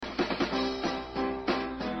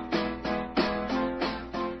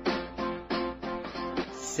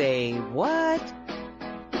Say What?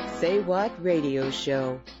 Say What radio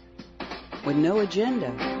show. With no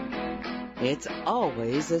agenda. It's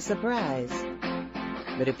always a surprise.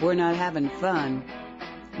 But if we're not having fun,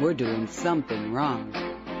 we're doing something wrong.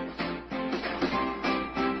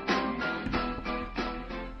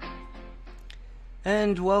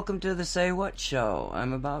 And welcome to the Say What Show.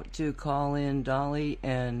 I'm about to call in Dolly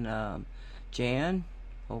and Jan,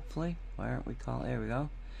 hopefully. Why aren't we calling? There we go.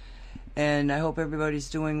 And I hope everybody's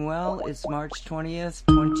doing well. It's March 20th,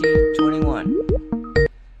 2021.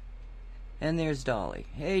 And there's Dolly.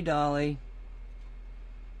 Hey, Dolly.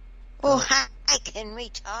 Oh, hi. Can we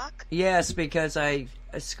talk? Yes, because I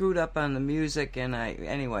screwed up on the music, and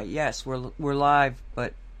anyway, yes, we're live,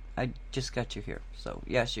 but I just got you here. So,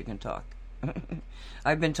 yes, you can talk.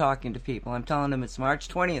 I've been talking to people. I'm telling them it's March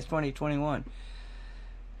 20th, 2021.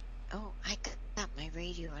 Oh, I got my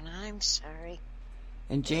radio, and I'm sorry.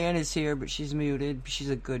 And Jan is here, but she's muted. She's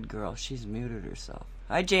a good girl. She's muted herself.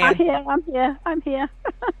 Hi, Jan. I'm here.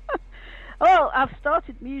 Well, I've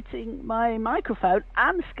started muting my microphone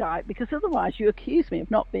and Skype because otherwise you accuse me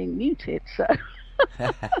of not being muted. So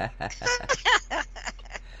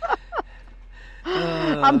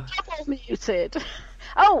I'm double muted.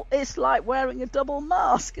 Oh, it's like wearing a double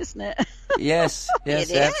mask, isn't it? Yes,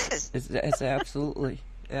 it is. It's absolutely.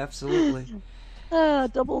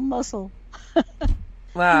 Double muzzle.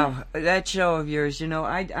 Wow, that show of yours, you know,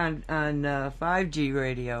 on 5G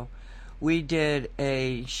radio, we did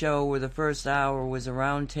a show where the first hour was a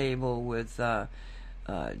round table with,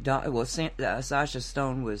 Sasha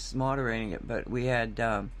Stone was moderating it, but we had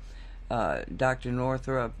Dr.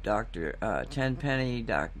 Northrup, Dr. Tenpenny,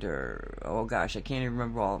 oh gosh, I can't even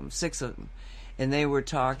remember all of them, 6 of them, and they were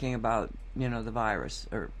talking about, you know, the virus,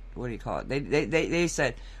 or what do you call it? They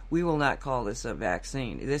said, we will not call this a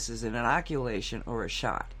vaccine. This is an inoculation or a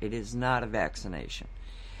shot. It is not a vaccination.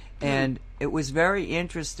 And it was very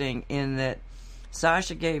interesting in that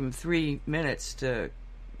Sasha gave him 3 minutes to,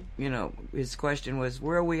 you know, his question was,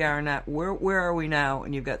 where are we now? Where are we now?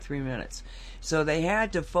 And you've got 3 minutes. So they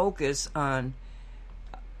had to focus on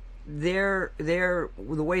the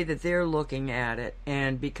way that they're looking at it,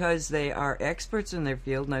 and because they are experts in their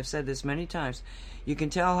field, and I've said this many times, you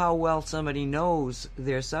can tell how well somebody knows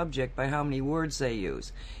their subject by how many words they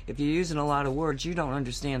use. If you're using a lot of words, you don't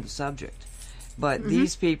understand the subject. But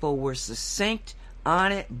these people were succinct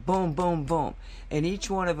on it, boom, boom, boom. And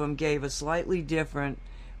each one of them gave a slightly different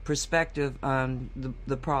perspective on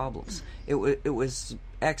the problems. It was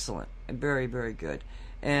excellent, very, very good.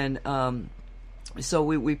 And so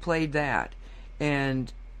we played that.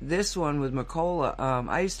 And this one with Mercola,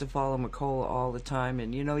 I used to follow Mercola all the time,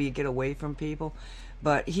 and you know, you get away from people,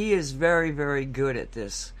 but he is very, very good at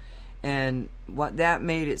this. And what that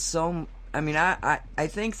made it so, I mean, I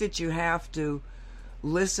think that you have to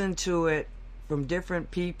listen to it from different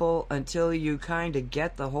people until you kind of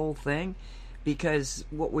get the whole thing, because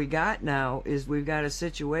what we got now is we've got a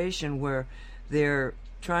situation where they're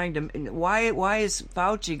trying to, why is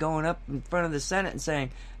Fauci going up in front of the Senate and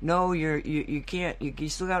saying, no, you can't, you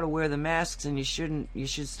still got to wear the masks, and you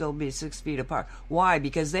should still be 6 feet apart? Why?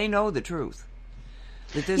 Because they know the truth.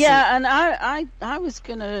 And I was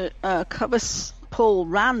going to cover Paul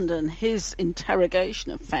Rand and his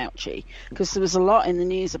interrogation of Fauci, because there was a lot in the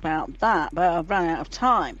news about that, but I've run out of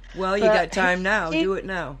time. Well, you got time now. Do it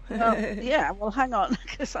now. Well, hang on,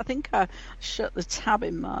 because I think I shut the tab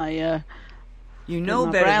in my... You know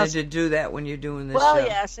better browser than to do that when you're doing this show.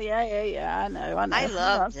 Yes, yeah, I know. I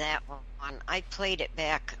loved that one. I played it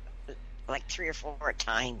back like 3 or 4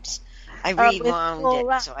 times. I rewound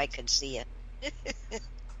it so I could see it.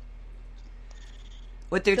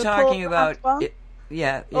 What they're talking about...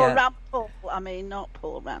 Yeah. Rand Paul, not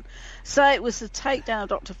Paul Rand. So it was the takedown of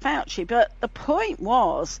Dr. Fauci, but the point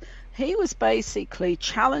was he was basically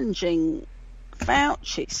challenging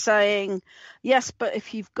Fauci, saying, yes, but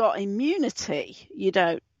if you've got immunity, you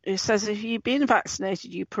don't. It says if you've been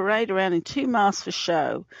vaccinated, you parade around in 2 masks for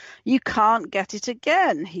show, you can't get it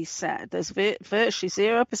again, he said. There's virtually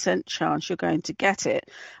 0% chance you're going to get it.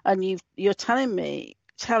 And you're telling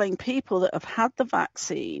people that have had the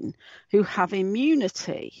vaccine who have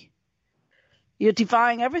immunity. You're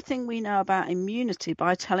defying everything we know about immunity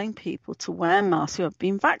by telling people to wear masks who have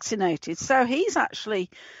been vaccinated. So he's actually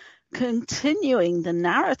continuing the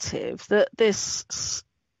narrative that this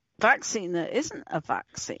vaccine that isn't a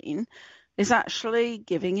vaccine is actually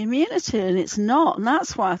giving immunity, and it's not. And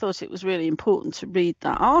that's why I thought it was really important to read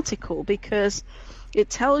that article, because it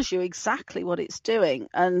tells you exactly what it's doing.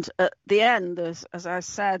 And at the end, as I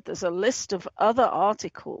said, there's a list of other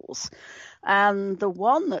articles, and the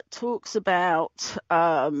one that talks about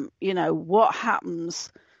what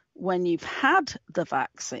happens when you've had the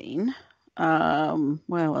vaccine,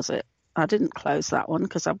 where was it? I didn't close that one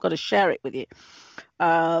because I've got to share it with you.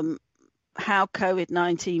 How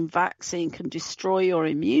COVID-19 vaccine can destroy your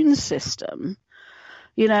immune system.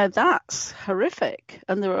 That's horrific.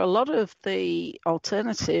 And there are a lot of the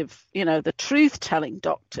alternative, the truth-telling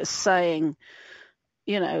doctors saying,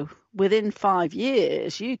 within 5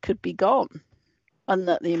 years, you could be gone. And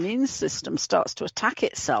that the immune system starts to attack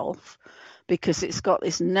itself because it's got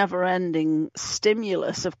this never-ending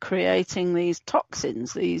stimulus of creating these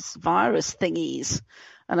toxins, these virus thingies.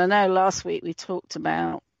 And I know last week we talked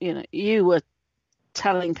about, you were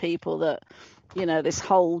telling people that, this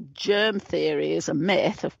whole germ theory is a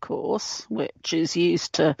myth, of course, which is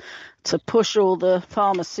used to push all the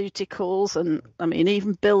pharmaceuticals. And I mean,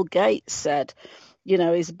 even Bill Gates said,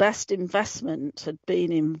 his best investment had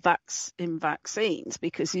been in vaccines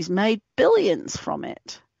because he's made billions from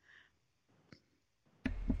it.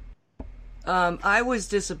 I was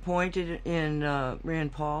disappointed in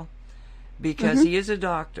Rand Paul because he is a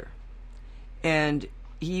doctor, and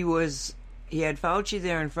he had Fauci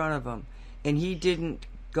there in front of him, and he didn't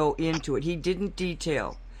go into it. He didn't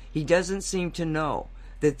detail. He doesn't seem to know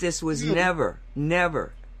that this was never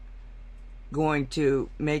going to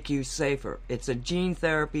make you safer. It's a gene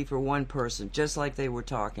therapy for one person, just like they were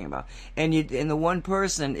talking about. And the one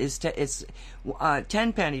person is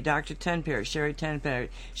Tenpenny, Dr. Tenpenny, Sherry Tenpenny.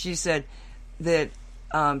 She said that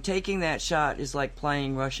taking that shot is like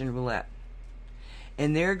playing Russian roulette.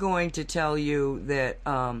 And they're going to tell you that,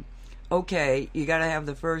 okay, you got to have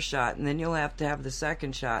the first shot, and then you'll have to have the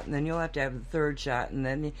second shot, and then you'll have to have the third shot, and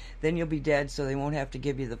then you'll be dead, so they won't have to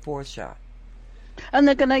give you the fourth shot. And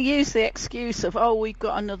they're going to use the excuse of, we've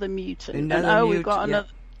got another mutant. We've got another.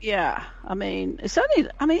 Yeah. I mean, it's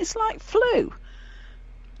like flu.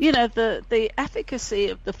 The efficacy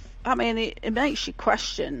of it makes you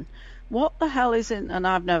question what the hell is in. And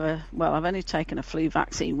I've only taken a flu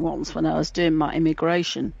vaccine once when I was doing my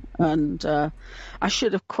immigration. And I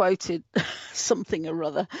should have quoted something or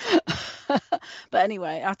other. But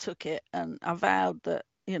anyway, I took it and I vowed that,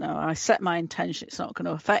 I set my intention it's not going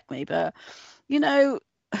to affect me. But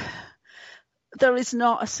there is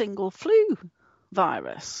not a single flu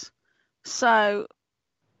virus,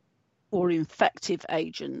 or infective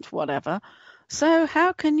agent, whatever. So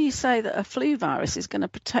how can you say that a flu virus is going to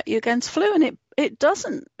protect you against flu? And it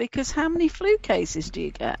doesn't, because how many flu cases do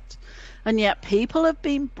you get? And yet people have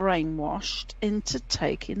been brainwashed into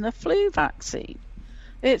taking the flu vaccine.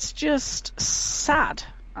 It's just sad,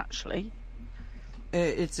 actually.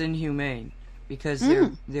 It's inhumane. Because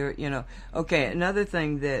they're okay. Another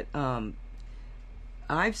thing that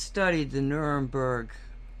I've studied the Nuremberg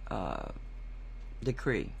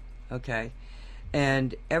decree, okay,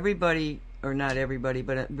 and everybody, or not everybody,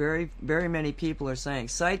 but very very many people are saying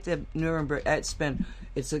cite the Nuremberg. It's been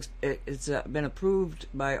approved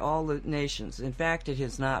by all the nations. In fact, it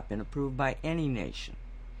has not been approved by any nation.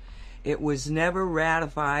 It was never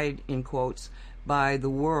ratified, in quotes, by the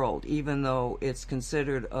world, even though it's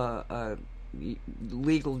considered a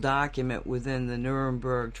legal document within the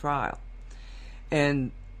Nuremberg trial.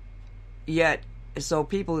 And yet, so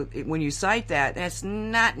people, when you cite that, that's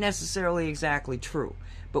not necessarily exactly true.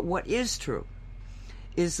 But what is true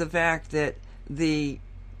is the fact that the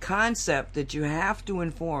concept that you have to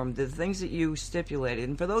inform, the things that you stipulated,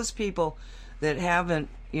 and for those people that haven't,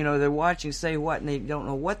 they're watching Say What and they don't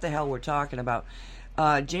know what the hell we're talking about,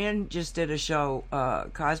 Jan just did a show,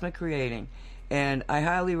 Cosmic Creating, and I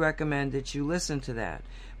highly recommend that you listen to that.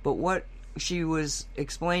 But what she was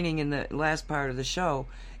explaining in the last part of the show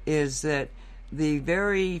is that the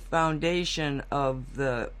very foundation of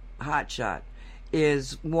the hotshot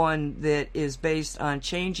is one that is based on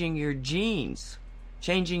changing your genes,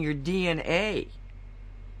 changing your DNA.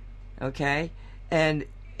 Okay? And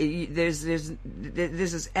this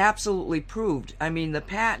is absolutely proved. I mean, the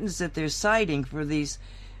patents that they're citing for these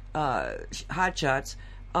hotshots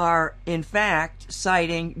are in fact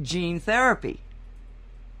citing gene therapy.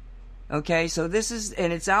 Okay, so this is,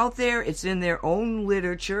 and it's out there, it's in their own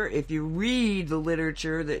literature. If you read the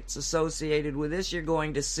literature that's associated with this, you're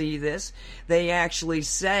going to see this. They actually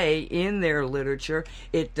say in their literature,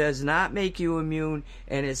 it does not make you immune,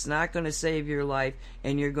 and it's not going to save your life,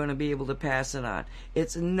 and you're going to be able to pass it on.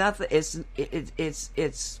 It's nothing,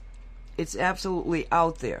 it's absolutely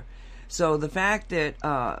out there. So the fact that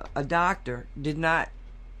a doctor did not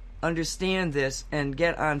understand this and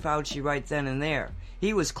get on Fauci right then and there,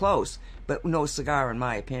 he was close, but no cigar, in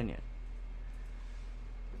my opinion.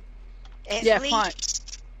 At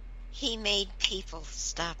least he made people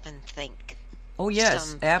stop and think. Oh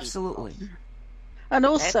yes, absolutely. And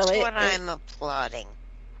also, that's what I'm applauding.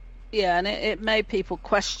 Yeah, and it made people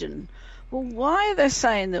question, well, why are they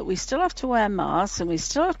saying that we still have to wear masks and we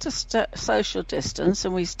still have to social distance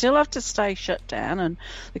and we still have to stay shut down and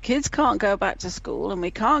the kids can't go back to school and we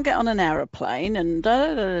can't get on an aeroplane and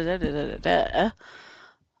da-da-da-da-da-da-da.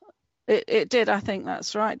 It did, I think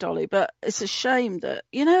that's right, Dolly, but it's a shame that,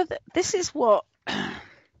 this is what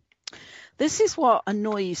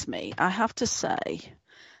annoys me, I have to say,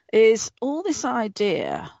 is all this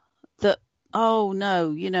idea that, oh, no,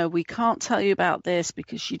 we can't tell you about this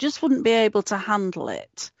because you just wouldn't be able to handle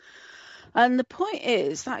it. And the point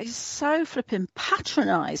is, that is so flipping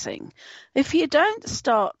patronising. If you don't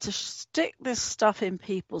start to stick this stuff in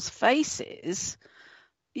people's faces,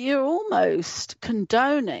 you're almost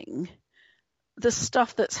condoning the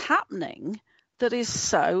stuff that's happening that is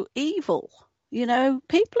so evil.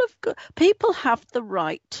 People have the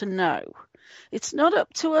right to know. It's not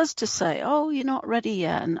up to us to say, oh, you're not ready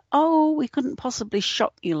yet, and oh, we couldn't possibly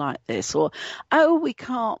shock you like this, or oh, we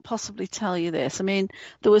can't possibly tell you this. I mean,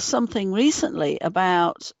 there was something recently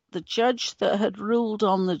about the judge that had ruled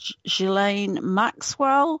on the Ghislaine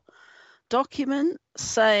Maxwell document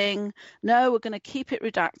saying, no, we're going to keep it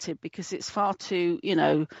redacted because it's far too,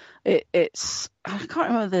 it's, I can't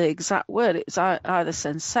remember the exact word, it's either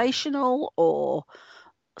sensational or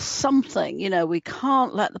something, we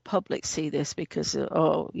can't let the public see this because,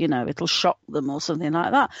 it'll shock them or something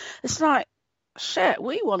like that. It's like, shit,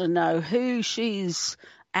 we want to know who she's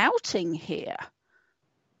outing here.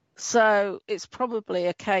 So it's probably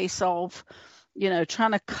a case of,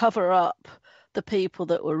 trying to cover up the people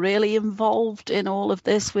that were really involved in all of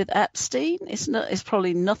this with Epstein. It's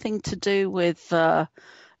probably nothing to do with,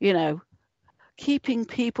 keeping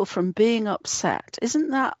people from being upset.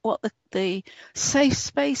 Isn't that what the safe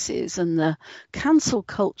spaces and the cancel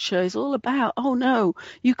culture is all about? Oh, no,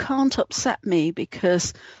 you can't upset me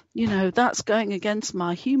because, that's going against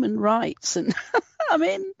my human rights. And I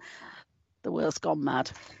mean, the world's gone mad.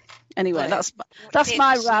 Anyway, that's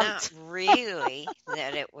my rant. It's not really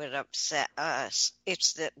that it would upset us.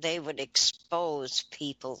 It's that they would expose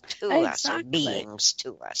people to us or beings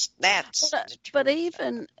to us. That's the truth. But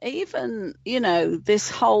even this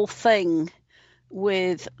whole thing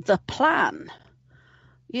with the plan,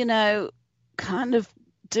 kind of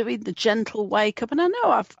doing the gentle wake up. And I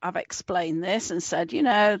know I've explained this and said,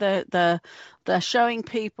 they're showing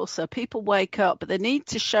people so people wake up, but they need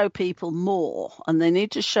to show people more, and they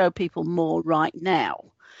need to show people more right now.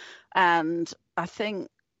 And I think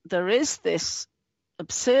there is this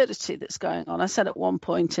absurdity that's going on. I said at one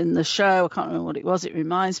point in the show, I can't remember what it was, it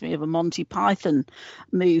reminds me of a Monty Python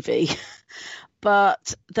movie,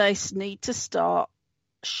 but they need to start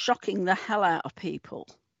shocking the hell out of people.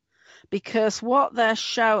 Because what they're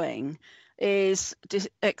showing is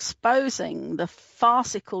exposing the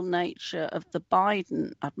farcical nature of the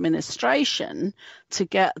Biden administration to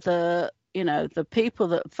get the people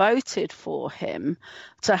that voted for him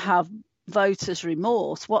to have voters'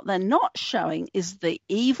 remorse. What they're not showing is the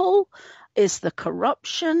evil, is the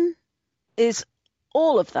corruption, is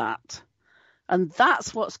all of that. And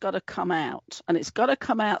that's what's got to come out. And it's got to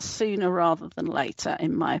come out sooner rather than later,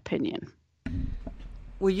 in my opinion.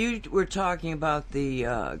 Well, you were talking about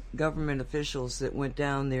the government officials that went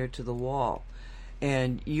down there to the wall,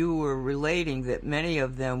 and you were relating that many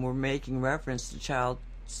of them were making reference to child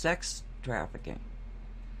sex trafficking.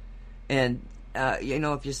 And,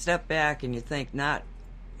 if you step back and you think not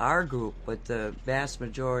our group, but the vast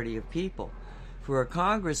majority of people, for a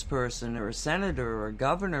congressperson or a senator or a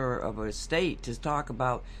governor of a state to talk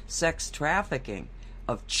about sex trafficking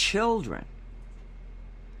of children,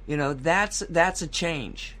 that's a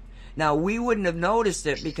change. Now, we wouldn't have noticed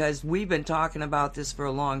it because we've been talking about this for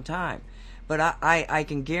a long time. But I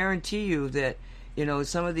can guarantee you that,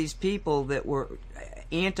 some of these people that were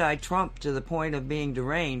anti-Trump to the point of being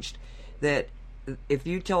deranged, that if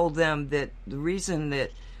you told them that the reason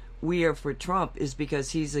that we are for Trump is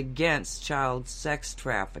because he's against child sex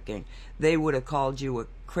trafficking, they would have called you a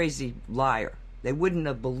crazy liar. They wouldn't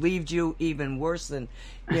have believed you, even worse than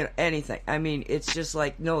anything. I mean, it's just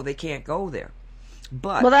like, no, they can't go there.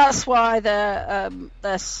 But that's why they're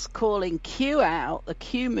calling Q out, the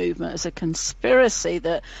Q movement, as a conspiracy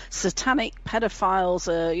that satanic pedophiles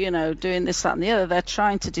are, doing this, that, and the other. They're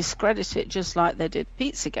trying to discredit it, just like they did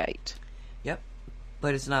Pizzagate. Yep,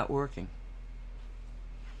 but it's not working.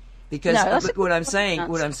 Because what I'm saying,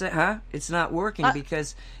 it's not working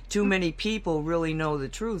because too many people really know the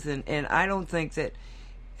truth, and I don't think that,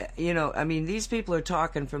 these people are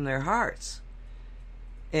talking from their hearts.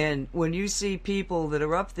 And when you see people that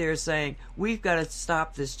are up there saying we've got to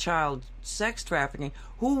stop this child sex trafficking,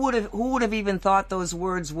 who would have even thought those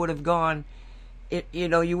words would have gone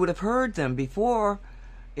you would have heard them before,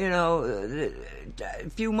 a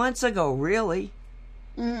few months ago, really.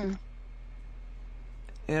 Mm.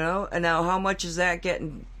 And now how much is that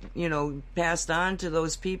getting, passed on to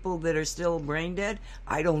those people that are still brain dead?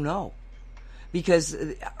 I don't know. Because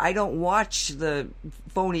I don't watch the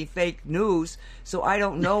phony fake news, so I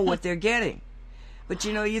don't know what they're getting. But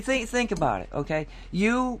you think about it, okay?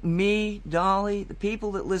 You, me, Dolly, the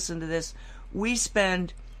people that listen to this, we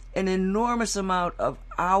spend an enormous amount of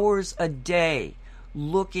hours a day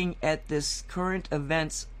looking at this current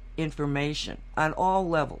events information on all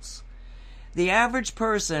levels. The average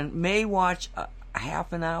person may watch a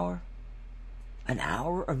half an hour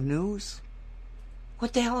of news.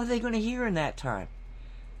 What the hell are they going to hear in that time?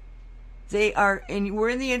 We're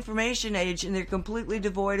in the information age, and they're completely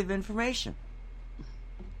devoid of information.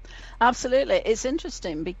 Absolutely. It's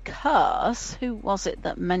interesting because who was it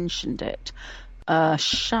that mentioned it?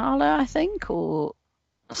 Charlotte, I think, or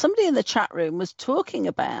somebody in the chat room was talking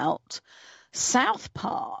about South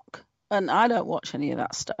Park. And I don't watch any of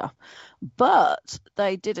that stuff. But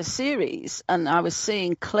they did a series, and I was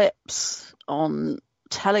seeing clips on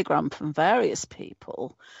Telegram from various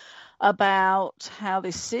people about how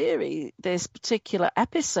this particular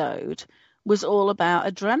episode was all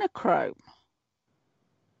about adrenochrome.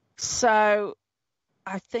 So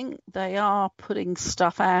I think they are putting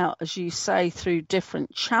stuff out, as you say, through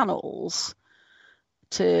different channels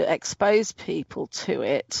to expose people to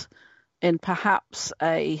it in perhaps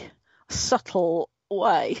a subtle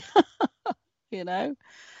way,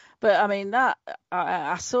 But I mean, that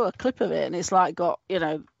I saw a clip of it, and it's like got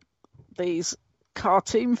these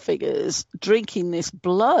cartoon figures drinking this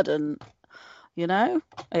blood, and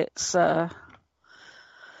it's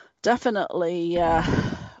definitely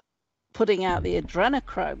putting out the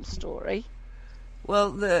adrenochrome story.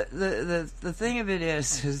 Well, the thing of it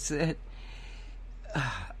is that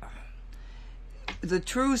the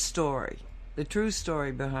true story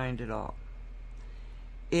behind it all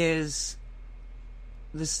is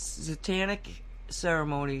the satanic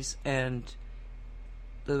ceremonies and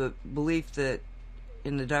the belief that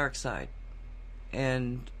in the dark side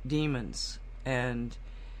and demons and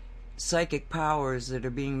psychic powers that are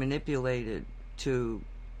being manipulated to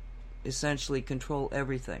essentially control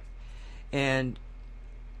everything. And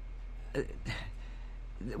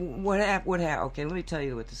what happened? Okay, let me tell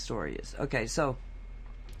you what the story is. Okay, so,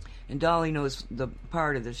 and Dolly knows the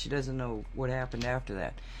part of this. She doesn't know what happened after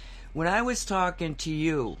that. When I was talking to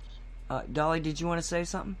you, Dolly, did you want to say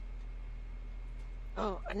something?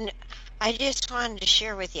 Oh, no, I just wanted to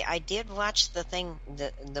share with you. I did watch the thing,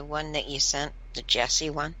 the one that you sent, the Jesse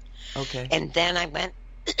one. Okay. And then I went,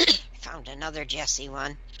 found another Jesse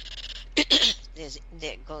one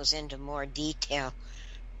that goes into more detail.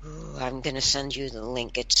 Ooh, I'm going to send you the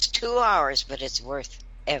link. It's 2 hours, but it's worth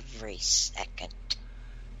every second.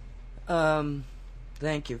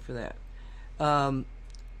 Thank you for that.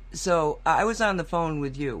 So I was on the phone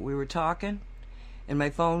with you. We were talking, and my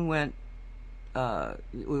phone went.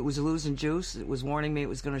 It was losing juice. It was warning me it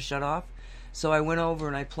was going to shut off. So I went over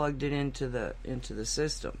and I plugged it into the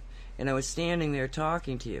system, and I was standing there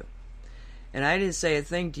talking to you, and I didn't say a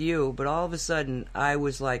thing to you, but all of a sudden I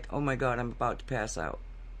was like, "Oh my God, I'm about to pass out."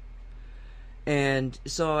 And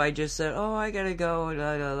so I just said, "Oh, I gotta go,"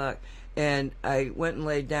 and I went and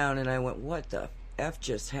laid down, and I went, "What the F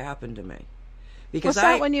just happened to me?" Because was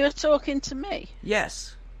that when you were talking to me?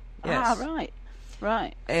 Yes. Ah,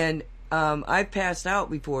 right. And I've passed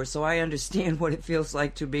out before, so I understand what it feels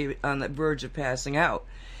like to be on the verge of passing out.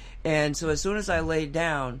 And so as soon as I laid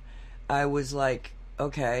down, I was like,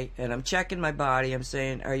 okay, and I'm checking my body. I'm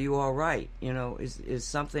saying, "Are you all right? Is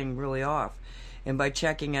something really off?" And by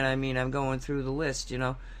checking it, I mean I'm going through the list,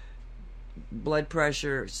 blood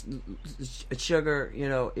pressure, sugar,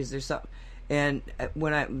 is there something? And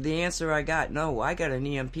when the answer I got, no, I got an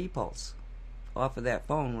EMP pulse off of that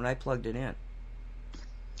phone when I plugged it in.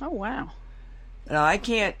 Oh, wow. Now, I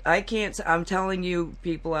can't, I'm telling you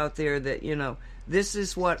people out there that, this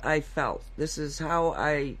is what I felt. This is how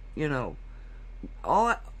I don't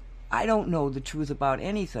know the truth about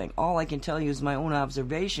anything. All I can tell you is my own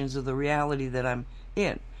observations of the reality that I'm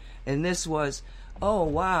in. And this was, oh,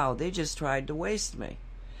 wow, they just tried to waste me.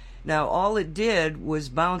 Now, all it did was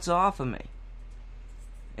bounce off of me.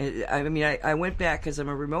 I mean, I went back because I'm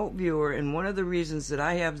a remote viewer, and one of the reasons that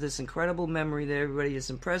I have this incredible memory that everybody is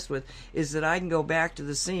impressed with is that I can go back to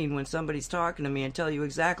the scene when somebody's talking to me and tell you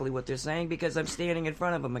exactly what they're saying because I'm standing in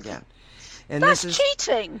front of them again. And that's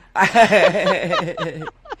cheating.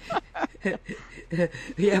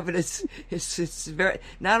 Yeah, but it's very,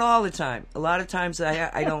 not all the time. A lot of times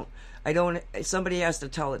I Somebody has to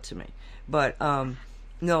tell it to me. But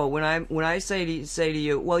no, when I say to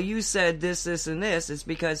you, well, you said this, this, and this, it's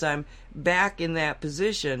because I'm back in that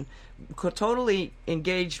position, totally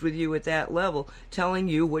engaged with you at that level, telling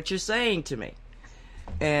you what you're saying to me.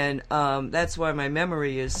 And that's why my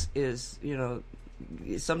memory is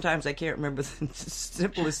sometimes I can't remember the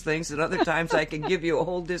simplest things, and other times I can give you a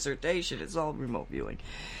whole dissertation. It's all remote viewing.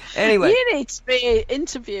 Anyway. You need to be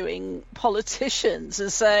interviewing politicians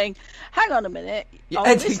and saying, hang on a minute,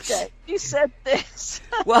 on this day, you said this.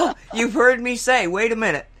 Well, you've heard me say, wait a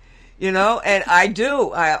minute, and I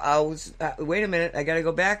do. I was, wait a minute, I got to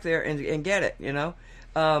go back there and get it, You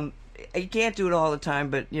can't do it all the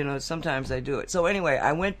time, but, sometimes I do it. So anyway,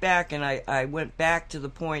 I went back, and I went back to the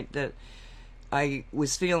point that I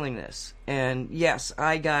was feeling this. And yes,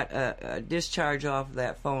 I got a discharge off of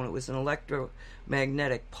that phone. It was an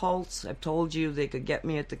electromagnetic pulse. I've told you they could get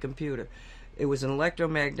me at the computer. It was an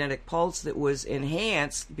electromagnetic pulse that was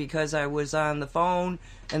enhanced because I was on the phone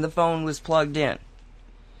and the phone was plugged in.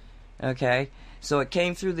 Okay? So it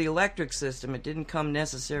came through the electric system. It didn't come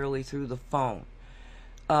necessarily through the phone.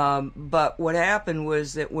 But what happened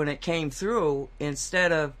was that when it came through,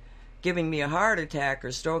 instead of giving me a heart attack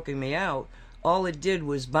or stroking me out, all it did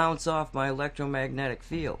was bounce off my electromagnetic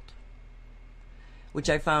field, which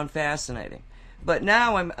I found fascinating. But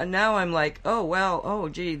now I'm like,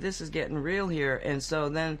 gee, this is getting real here. And so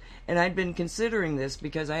then, and I'd been considering this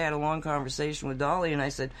because I had a long conversation with Dolly, and I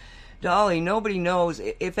said, Dolly, nobody knows.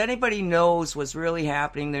 If anybody knows what's really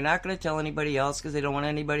happening, they're not going to tell anybody else because they don't want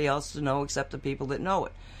anybody else to know except the people that know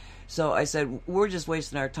it. So I said, we're just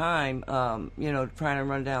wasting our time, trying to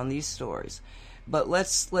run down these stories. But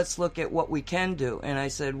let's look at what we can do. And I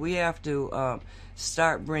said, we have to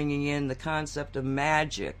start bringing in the concept of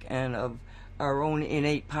magic and of our own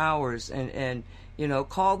innate powers and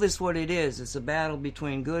call this what it is. It's a battle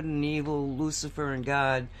between good and evil, Lucifer and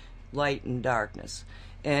God, light and darkness.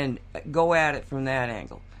 And go at it from that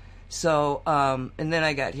angle. So, and then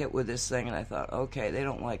I got hit with this thing, and I thought, okay, they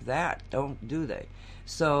don't like that, do they?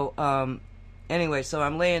 So, anyway, so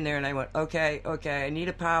I'm laying there, and I went, okay, I need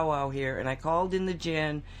a powwow here. And I called in the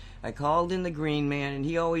Jinn, I called in the Green Man, and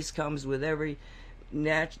he always comes with every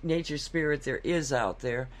nature spirit there is out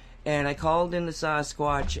there. And I called in the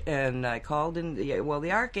Sasquatch, and I called in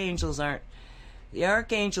the archangels aren't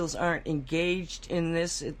engaged in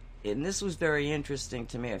this. And this was very interesting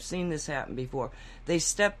to me. I've seen this happen before. They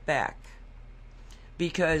step back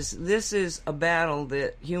because this is a battle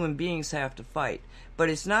that human beings have to fight.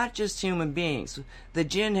 But it's not just human beings. The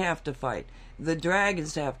Jinn have to fight. The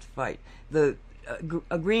dragons have to fight. A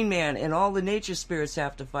Green Man and all the nature spirits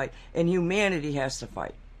have to fight. And humanity has to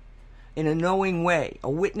fight in a knowing way, a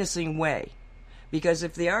witnessing way. Because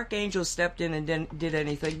if the archangel stepped in and did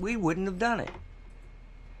anything, we wouldn't have done it.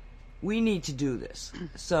 We need to do this.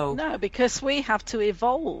 So no, because we have to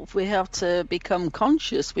evolve. We have to become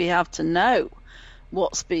conscious. We have to know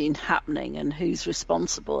what's been happening and who's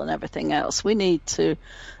responsible and everything else. We need to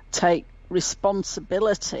take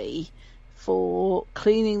responsibility for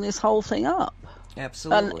cleaning this whole thing up.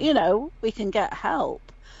 Absolutely. And, we can get help,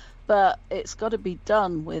 but it's got to be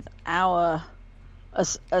done with our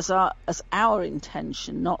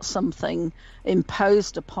intention, not something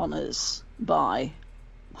imposed upon us by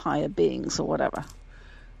higher beings or whatever.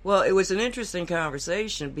 Well, it was an interesting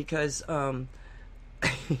conversation because when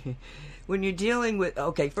you're dealing with,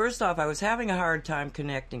 first off, I was having a hard time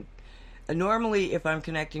connecting. Normally, if I'm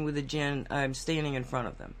connecting with a Jinn, I'm standing in front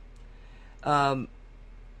of them.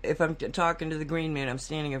 If I'm talking to the Green Man, I'm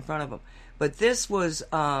standing in front of them. But this was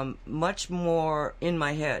much more in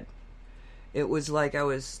my head. It was like I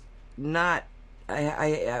was not.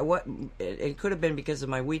 It could have been because of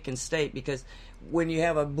my weakened state. Because when you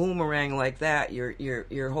have a boomerang like that,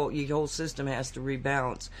 your whole system has to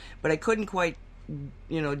rebalance. But I couldn't quite,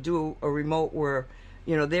 do a remote where,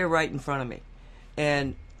 they're right in front of me,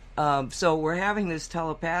 and so we're having this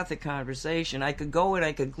telepathic conversation. I could go and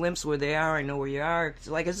I could glimpse where they are. I know where you are. It's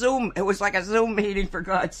like a Zoom. It was like a Zoom meeting, for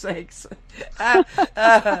God's sakes. Now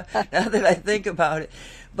that I think about it,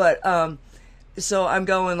 but. So I'm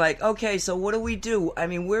going like, okay, so what do we do? I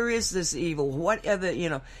mean, where is this evil? Whatever,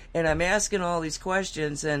 and I'm asking all these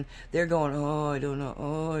questions, and they're going, I don't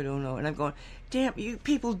know. And I'm going, damn, you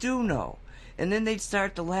people do know. And then they'd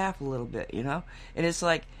start to laugh a little bit, and it's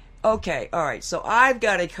like, okay, all right, so I've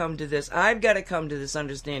got to come to this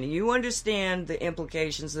understanding. You understand the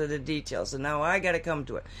implications of the details, and now I got to come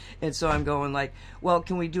to it. And so I'm going like, well,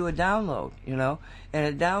 can we do a download, And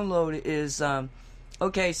a download is,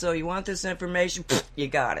 okay, so you want this information? You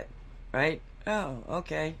got it, right? Oh,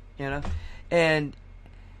 okay, And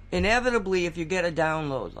inevitably, if you get a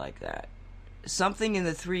download like that, something in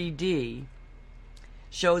the 3D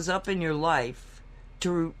shows up in your life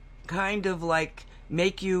to kind of like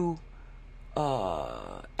make you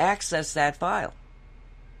access that file.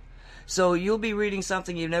 So you'll be reading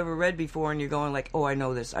something you've never read before, and you're going like, oh, I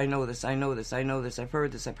know this, I know this, I know this, I know this, I've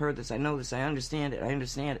heard this, I know this, I understand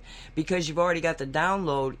it, because you've already got the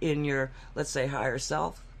download in your, let's say, higher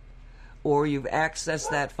self, or you've accessed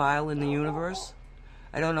that file in the universe.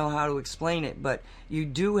 I don't know how to explain it, but you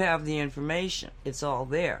do have the information. It's all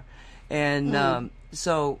there. And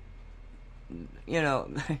so, you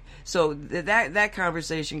know, so that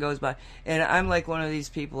conversation goes by, and I'm like one of these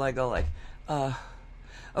people, I go like,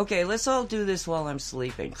 okay, let's all do this while I'm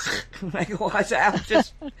sleeping. I go,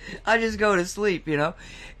 I'll just go to sleep, you know?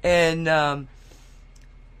 And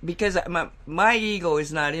because my ego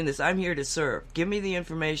is not in this. I'm here to serve. Give me the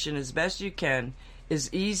information as best you can,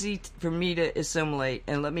 is easy for me to assimilate,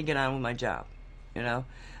 and let me get on with my job, you know?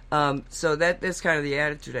 So that's kind of the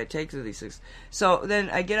attitude I take to these things. So then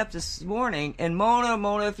I get up this morning, and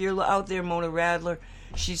Mona, if you're out there, Mona Radler,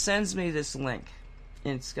 she sends me this link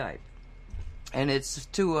in Skype. And it's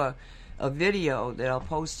to a video that I'll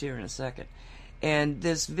post here in a second. And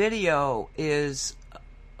this video is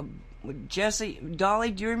Jessie.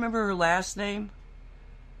 Dolly, do you remember her last name?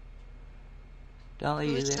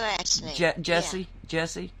 Dolly, whose last name? Jessie? Yeah.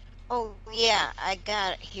 Jessie? Oh, yeah, I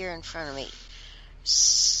got it here in front of me.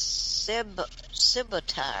 Czebotar.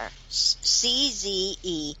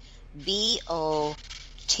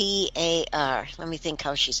 Czebotar. Let me think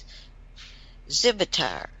how she's...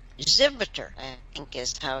 Czebotar, I think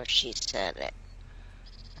is how she said it.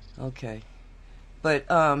 Okay. But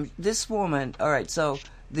this woman, all right, so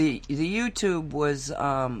the YouTube was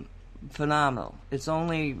phenomenal. It's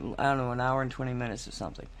only, I don't know, an hour and 20 minutes or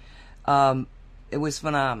something. It was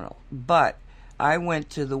phenomenal. But I went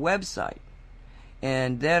to the website,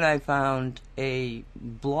 and then I found a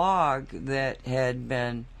blog that had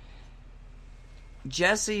been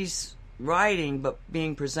Jessie's writing, but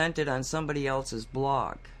being presented on somebody else's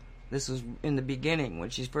blog. This was in the beginning when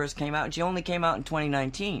she first came out, and she only came out in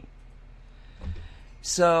 2019.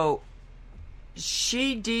 So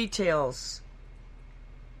she details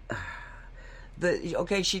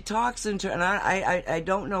she talks into, and I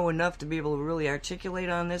don't know enough to be able to really articulate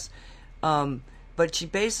on this, but she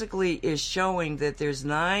basically is showing that there's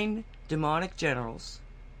 9 demonic generals,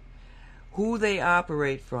 who they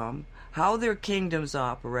operate from, how their kingdoms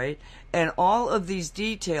operate, and all of these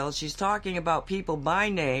details. She's talking about people by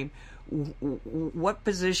name, what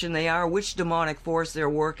position they are, which demonic force they're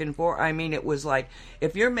working for. I mean, it was like,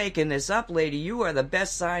 if you're making this up, lady, you are the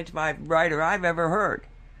best scientific writer I've ever heard.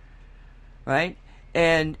 Right?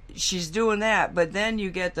 And she's doing that, but then you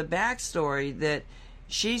get the backstory that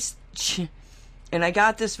she and I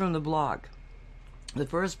got this from the blog, the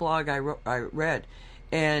first blog I read,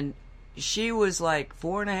 and she was like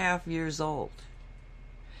 4.5 years old,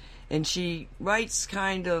 and she writes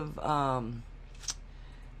kind of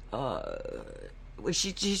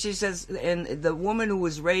she says, and the woman who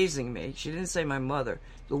was raising me, she didn't say my mother,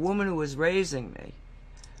 the woman who was raising me,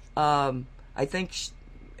 I think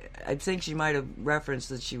she might have referenced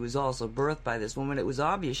that she was also birthed by this woman. It was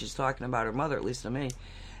obvious she's talking about her mother, at least to me.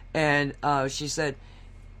 And she said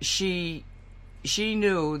she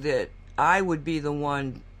knew that I would be the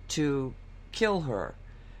one to kill her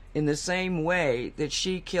in the same way that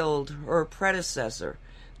she killed her predecessor,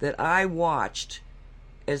 that I watched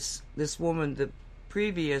as this woman, the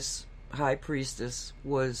previous high priestess,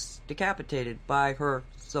 was decapitated by her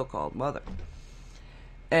so-called mother.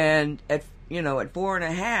 And at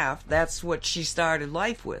 4.5, that's what she started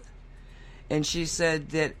life with. And she said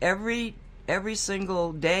that every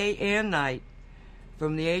single day and night,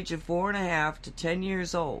 from the age of 4.5 to 10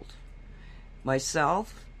 years old,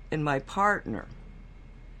 myself and my partner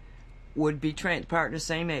would be trained, partner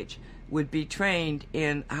same age, would be trained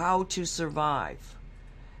in how to survive.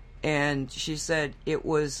 And she said it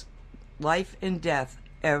was life and death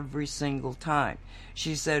every single time.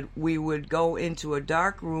 She said we would go into a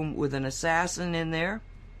dark room with an assassin in there,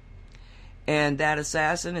 and that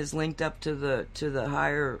assassin is linked up to the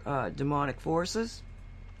higher demonic forces,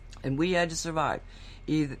 and we had to survive.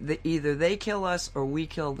 Either they kill us or we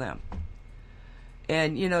kill them.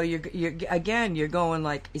 And you're going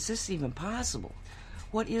like, is this even possible?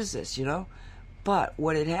 What is this? But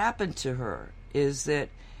what had happened to her is that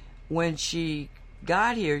when she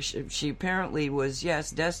got here, she apparently was,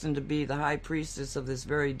 yes, destined to be the high priestess of this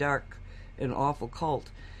very dark and awful cult,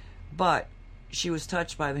 but she was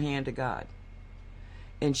touched by the hand of God,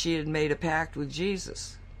 and she had made a pact with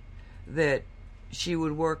Jesus that she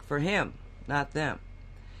would work for him, not them.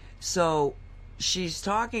 So she's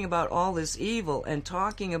talking about all this evil and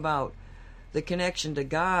talking about the connection to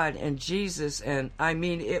God and Jesus, and I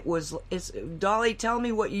mean, it's Dolly, tell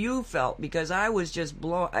me what you felt, because I was just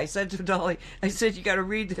blown. I said to Dolly, I said, you got to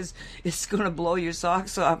read this, it's going to blow your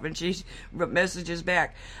socks off, and she messages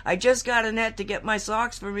back, I just got Annette to get my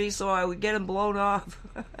socks for me so I would get them blown off.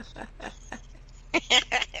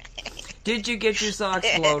 Did you get your socks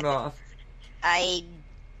blown off? I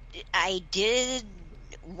did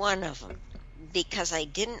one of them, because I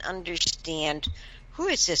didn't understand, who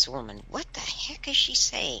is this woman? What the heck is she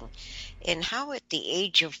saying? And how at the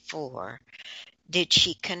age of 4 did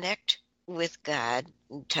she connect with God,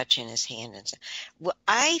 touching his hand and stuff? Well,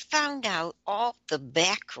 I found out all the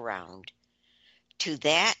background to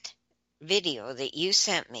that video that you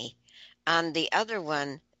sent me on the other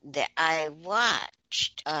one that I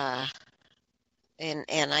watched. And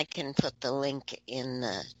I can put the link in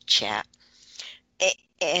the chat.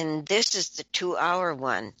 And this is the 2-hour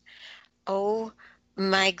one. Oh,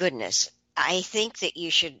 my goodness. I think that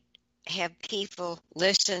you should have people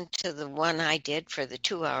listen to the one I did for the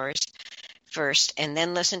 2 hours first, and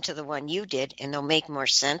then listen to the one you did, and they'll make more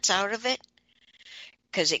sense out of it,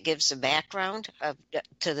 because it gives the background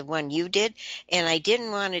to the one you did. And I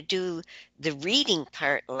didn't want to do the reading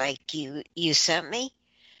part like you sent me.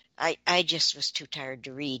 I just was too tired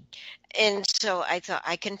to read. And so I thought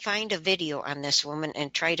I can find a video on this woman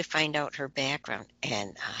and try to find out her background.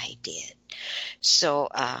 And I did. So,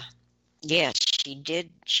 yes, she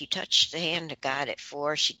did. She touched the hand of God at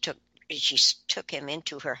 4. She took him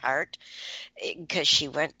into her heart, because she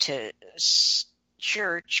went to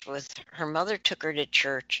church with her mother. Took her to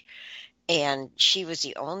church, and she was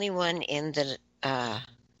the only one in the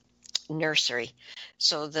nursery.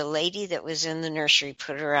 So the lady that was in the nursery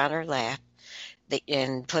put her on her lap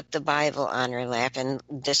and put the Bible on her lap. And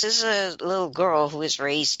this is a little girl who was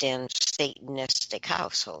raised in a Satanistic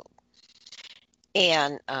household.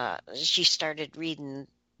 And she started reading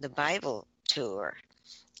the Bible to her.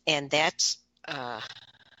 And that's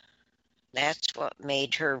what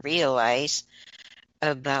made her realize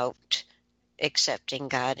about accepting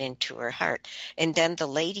God into her heart. And then the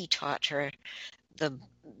lady taught her the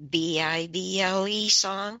Bible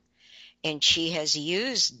song, and she has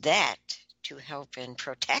used that to help in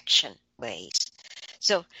protection ways.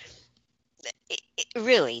 So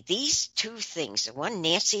really, these two things, the one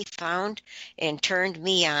Nancy found and turned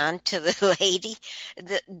me on to the lady,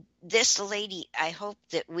 this lady, I hope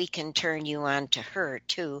that we can turn you on to her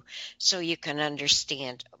too, so you can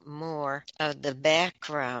understand more of the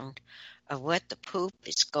background of what the poop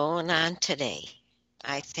is going on today.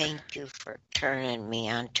 I thank you for turning me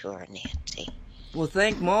on to her, Nancy. Well,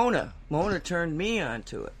 thank Mona. Mona turned me on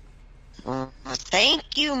to it. Well,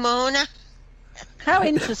 thank you, Mona. How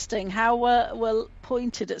interesting, how we're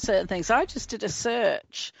pointed at certain things. I just did a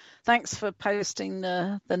search. Thanks for posting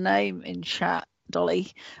the name in chat,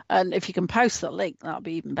 Dolly. And if you can post the link, that'll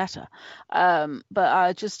be even better. But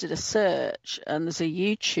I just did a search, and there's a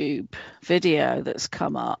YouTube video that's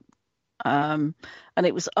come up. And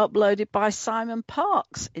it was uploaded by Simon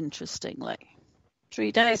Parkes, interestingly,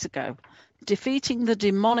 3 days ago. Defeating the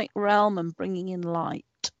demonic realm and bringing in light.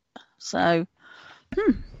 So,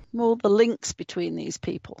 more the links between these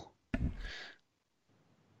people.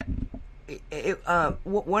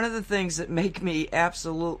 One of the things that make me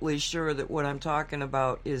absolutely sure that what I'm talking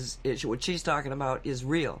about is what she's talking about is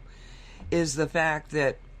real, is the fact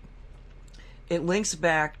that it links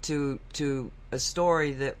back to a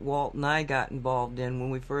story that Walt and I got involved in when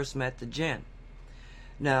we first met the jinn.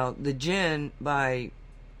 Now, the jinn, by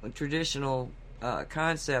traditional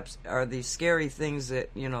concepts, are these scary things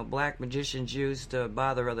that, black magicians use to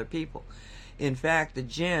bother other people. In fact, the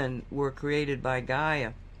jinn were created by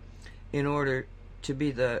Gaia in order to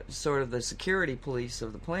be the sort of the security police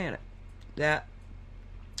of the planet. That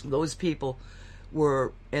those people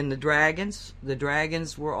were, and the dragons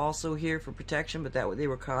were also here for protection, but they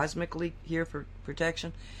were cosmically here for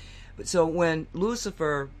protection. But so when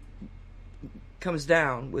Lucifer comes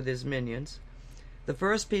down with his minions, the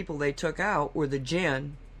first people they took out were the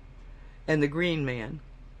jinn and the green man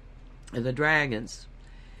and the dragons.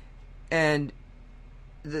 And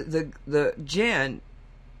the jinn,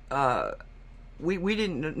 we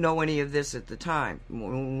didn't know any of this at the time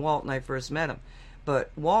when Walt and I first met him.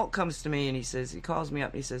 But Walt comes to me and he calls me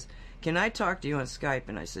up and he says, "Can I talk to you on Skype?"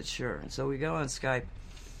 And I said, "Sure." And so we go on Skype,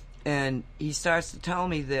 and he starts to tell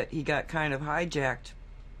me that he got kind of hijacked.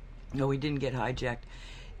 No, he didn't get hijacked.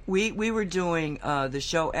 We were doing the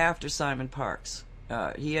show after Simon Parkes.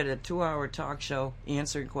 He had a 2-hour talk show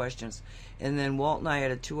answering questions, and then Walt and I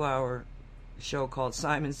had a 2-hour show called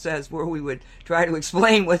Simon Says, where we would try to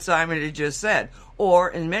explain what Simon had just said, or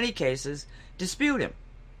in many cases dispute him.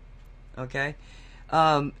 Okay,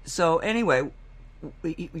 so anyway,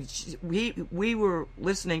 we were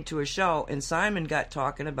listening to a show, and Simon got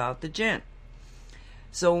talking about the jinn.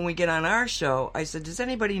 So when we get on our show, I said, does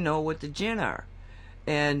anybody know what the jinn are?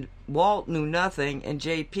 And Walt knew nothing, and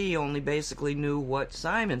JP only basically knew what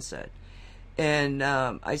Simon said. And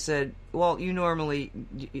I said, Walt, you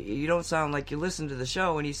don't sound like you listen to the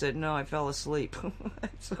show. And he said, no, I fell asleep.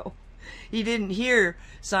 So he didn't hear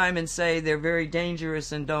Simon say they're very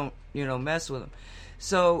dangerous and don't, mess with them.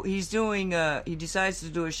 So he decides to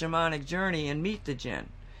do a shamanic journey and meet the jinn.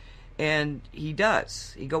 And he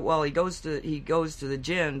does. He goes to the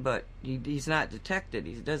jinn, but he's not detected.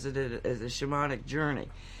 He does it as a shamanic journey,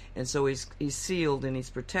 and so he's sealed and he's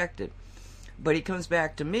protected. But he comes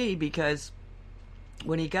back to me because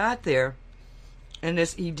when he got there, and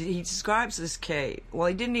he describes this cave. Well,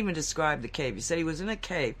 he didn't even describe the cave. He said he was in a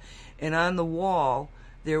cave, and on the wall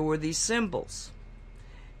there were these symbols.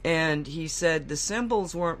 And he said the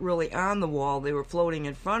symbols weren't really on the wall; they were floating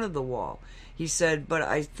in front of the wall. He said, but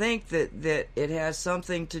I think that it has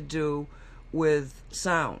something to do with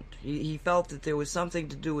sound. He felt that there was something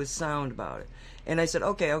to do with sound about it. And I said,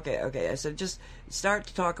 okay. I said, just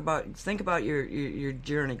think about your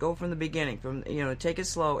journey. Go from the beginning, take it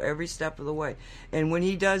slow every step of the way. And when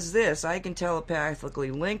he does this, I can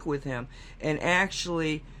telepathically link with him and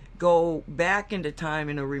actually go back into time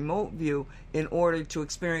in a remote view in order to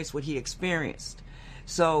experience what he experienced.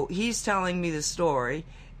 So he's telling me the story,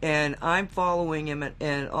 and I'm following him,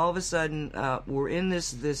 and all of a sudden, we're in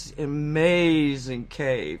this amazing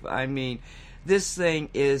cave. I mean, this thing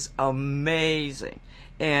is amazing.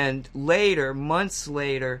 And months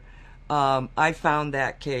later, I found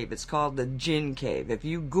that cave. It's called the Jinn Cave. If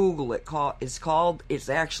you Google it, it's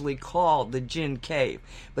actually called the Jinn Cave.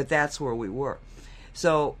 But that's where we were.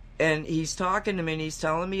 So, and he's talking to me, and he's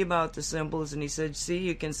telling me about the symbols, and he said, see,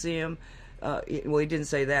 you can see them. Well, he didn't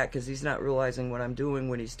say that because he's not realizing what I'm doing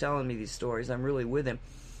when he's telling me these stories. I'm really with him.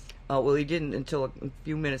 Well, he didn't until a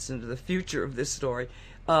few minutes into the future of this story.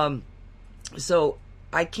 So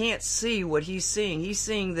I can't see what he's seeing. He's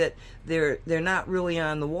seeing that they're not really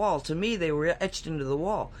on the wall. To me, they were etched into the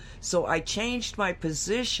wall. So I changed my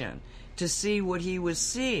position to see what he was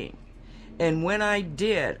seeing. And when I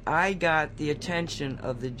did, I got the attention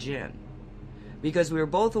of the jinn, because we were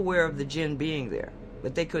both aware of the jinn being there,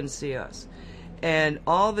 but they couldn't see us. And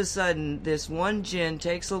all of a sudden, this one jinn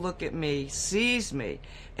takes a look at me, sees me,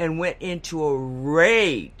 and went into a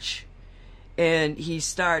rage. And he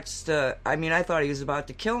starts to, I thought he was about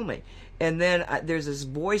to kill me. And then there's this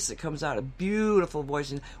voice that comes out, a beautiful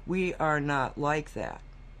voice, and we are not like that.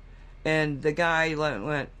 And the guy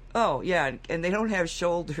went, oh, yeah, and they don't have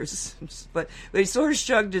shoulders, but he sort of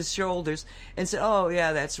shrugged his shoulders and said, oh,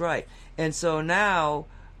 yeah, that's right. And so now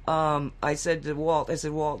I said to Walt,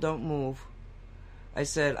 Walt, don't move. I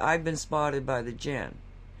said, I've been spotted by the jinn.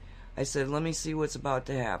 I said, let me see what's about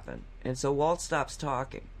to happen. And so Walt stops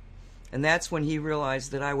talking. And that's when he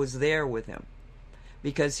realized that I was there with him,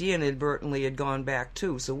 because he inadvertently had gone back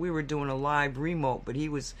too. So we were doing a live remote, but he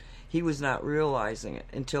was not realizing it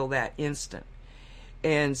until that instant.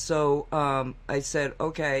 And so I said,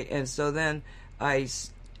 okay. And so then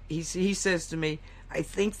he says to me, I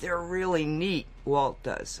think they're really neat, Walt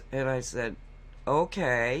does. And I said,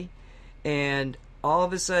 okay. And all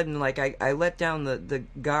of a sudden, like, I let down the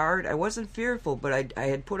guard. I wasn't fearful, but I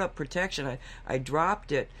had put up protection. I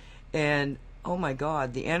dropped it. And, oh my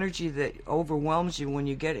God, the energy that overwhelms you when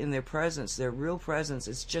you get in their presence, their real presence,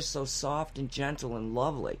 is just so soft and gentle and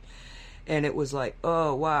lovely. And it was like,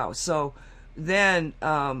 oh, wow. So then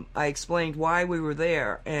I explained why we were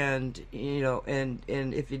there, and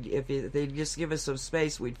and if they'd just give us some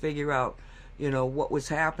space, we'd figure out what was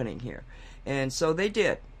happening here. And so they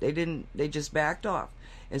did. They just backed off.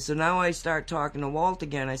 And so now I start talking to Walt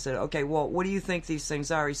again. I said, okay, Walt, what do you think these things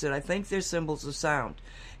are? He said, I think they're symbols of sound.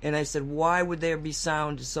 And I said, why would there be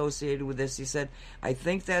sound associated with this? He said, I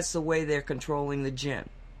think that's the way they're controlling the jinn.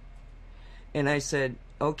 And I said,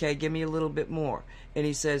 okay, give me a little bit more. And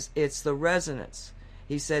he says, it's the resonance.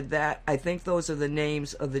 He said that, I think those are the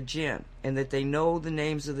names of the jinn, and that they know the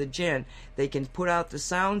names of the jinn. They can put out the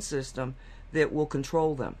sound system that will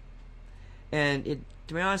control them. And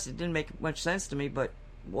to be honest, it didn't make much sense to me, but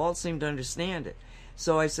Walt seemed to understand it.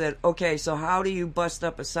 So I said, okay, so how do you bust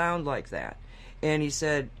up a sound like that? And he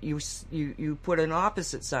said, you put an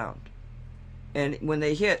opposite sound, and when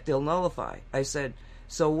they hit, they'll nullify. I said,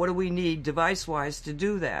 so what do we need device-wise to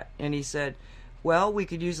do that? And he said, Well, we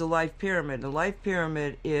could use a life pyramid. The life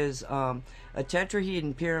pyramid is a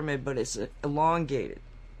tetrahedron pyramid, but it's elongated.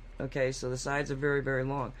 Okay, so the sides are very, very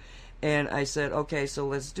long. And I said, okay, so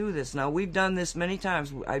let's do this. Now, we've done this many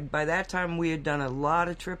times. By that time, we had done a lot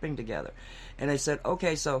of tripping together. And I said,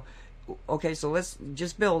 okay, so let's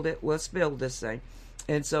just build it. Let's build this thing.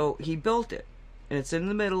 And so he built it. And it's in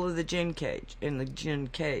the middle of the jinn cage, in the jinn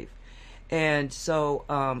cave. And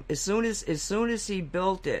so as soon as he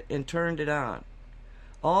built it and turned it on,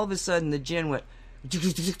 all of a sudden the jinn went,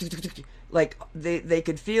 like they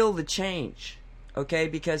could feel the change, okay?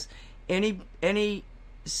 Because any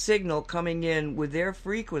signal coming in with their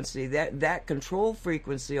frequency, that control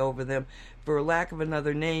frequency over them, for lack of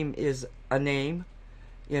another name, is a name,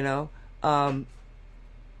 you know.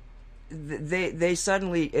 They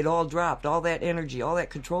suddenly, it all dropped. All that energy, all that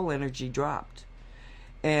control energy dropped.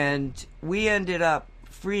 And we ended up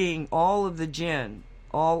freeing all of the jinn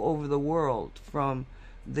all over the world from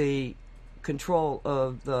the control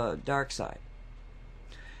of the dark side.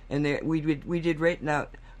 And we did right now.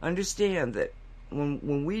 Understand that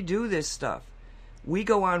when we do this stuff, we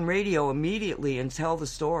go on radio immediately and tell the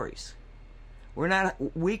stories.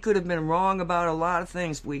 We could have been wrong about a lot of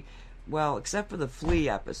things. Well, except for the flea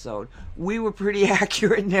episode, we were pretty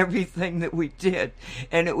accurate in everything that we did,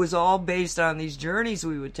 and it was all based on these journeys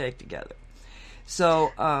we would take together.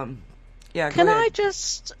 So, yeah. Can I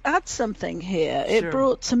just add something here? Sure. It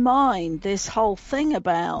brought to mind this whole thing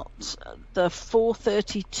about the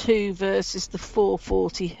 432 versus the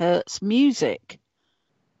 440 hertz music,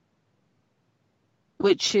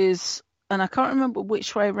 which is, and I can't remember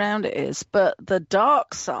which way around it is, but the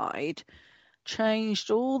dark side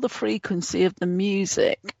changed all the frequency of the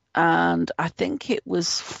music, and I think it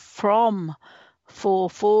was from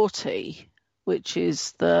 440, which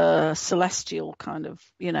is the celestial kind of,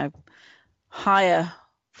 higher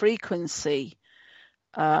frequency,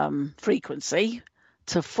 to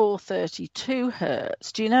 432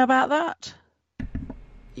 hertz. Do you know about that?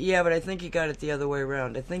 Yeah, but I think you got it the other way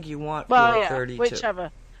around. I think you want 432. Yeah,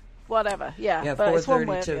 whichever. Whatever, yeah, but it's one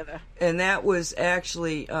way or 432. the other. And that was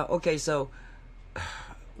actually, okay, so,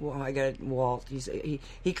 well, I got Walt,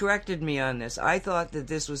 he corrected me on this. I thought that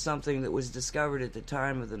this was something that was discovered at the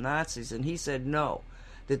time of the Nazis, and he said no,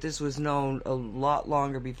 that this was known a lot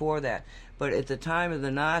longer before that. But at the time of the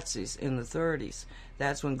Nazis, in the 30s,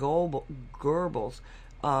 that's when Goebbels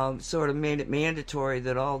sort of made it mandatory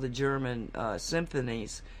that all the German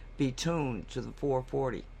symphonies be tuned to the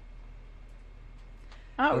 440.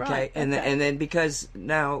 Oh, okay, right. And then because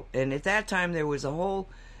now, and at that time there was a whole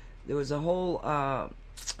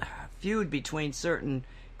feud between certain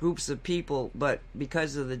groups of people, but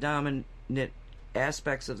because of the dominant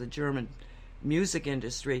aspects of the German music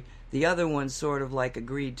industry, the other ones sort of like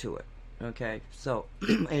agreed to it. Okay, so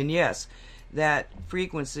and yes, that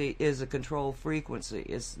frequency is a control frequency.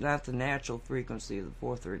 It's not the natural frequency of the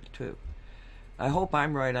 432. I hope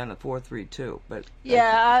I'm right on the 432, but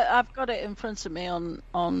yeah, I've got it in front of me on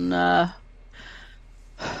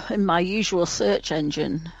in my usual search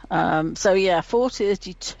engine. So yeah,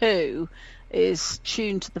 432 is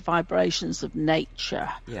tuned to the vibrations of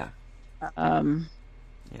nature. Yeah. Yeah.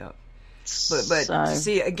 But so.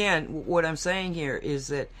 See, again, what I'm saying here is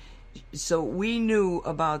that so we knew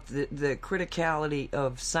about the criticality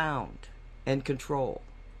of sound and control.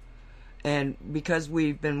 And because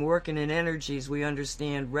we've been working in energies, we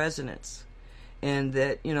understand resonance. And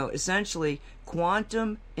that, essentially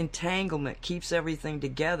quantum entanglement keeps everything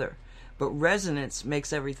together, but resonance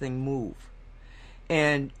makes everything move.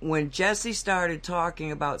 And when Jesse started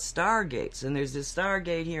talking about stargates, and there's this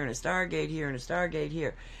stargate here and a stargate here and a stargate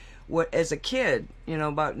here, as a kid,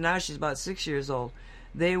 now she's about 6 years old,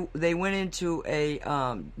 they went into a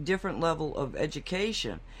different level of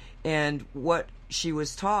education, and what she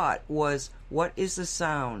was taught was what is the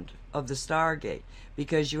sound of the stargate,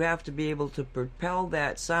 because you have to be able to propel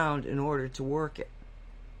that sound in order to work it.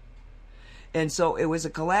 And so it was a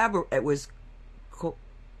collaborative.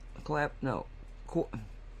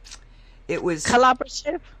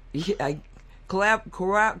 Yeah,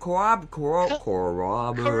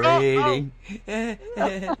 corroborating.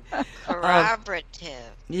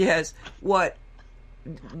 Corroborative. Yes, what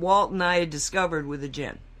Walt and I had discovered with the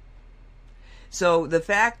jinn. So the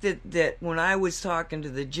fact that when I was talking to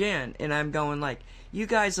the jinn, and I'm going like, you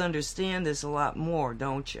guys understand this a lot more,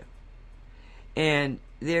 don't you? And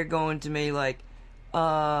they're going to me like,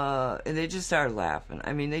 and they just started laughing.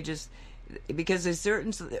 I mean, because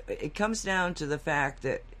it comes down to the fact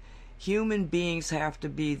that human beings have to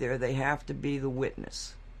be there. They have to be the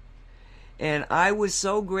witness. And I was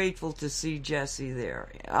so grateful to see Jesse there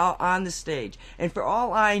on the stage. And for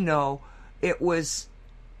all I know, it was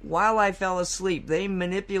while I fell asleep. They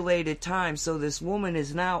manipulated time, so this woman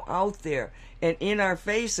is now out there and in our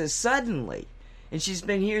faces suddenly. And she's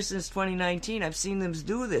been here since 2019. I've seen them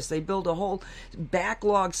do this. They build a whole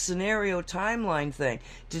backlog scenario timeline thing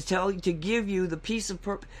to give you the piece of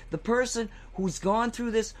the person who's gone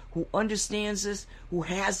through this, who understands this, who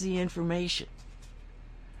has the information.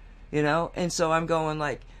 You know, and so I'm going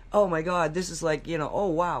like, oh my God, this is like, you know, oh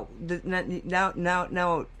wow, now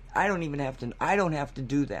I don't have to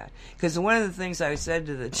do that, because one of the things I said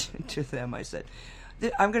to them, I said,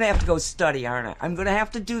 I'm going to have to go study, aren't I? I'm going to have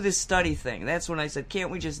to do this study thing. That's when I said, can't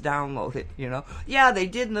we just download it, you know? Yeah, they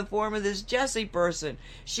did in the form of this Jessie person.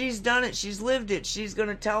 She's done it. She's lived it. She's going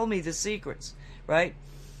to tell me the secrets, right?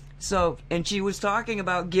 So, and she was talking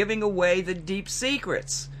about giving away the deep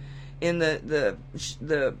secrets in the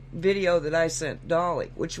video that I sent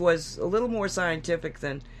Dolly, which was a little more scientific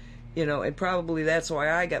than, you know, and probably that's why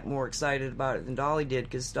I got more excited about it than Dolly did,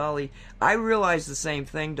 because Dolly, I realized the same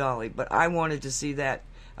thing, Dolly, but I wanted to see that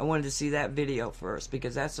video first,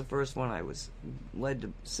 because that's the first one I was led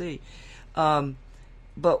to see.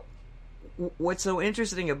 But what's so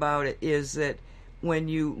interesting about it is that when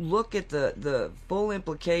you look at the full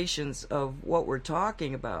implications of what we're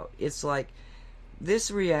talking about, it's like this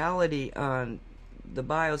reality on the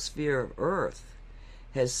biosphere of Earth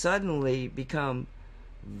has suddenly become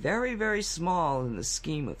very, very small in the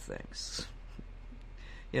scheme of things.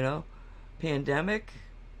 You know, pandemic,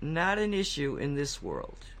 not an issue in this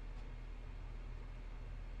world.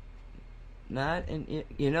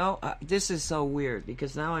 This is so weird,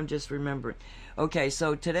 because now I'm just remembering. Okay,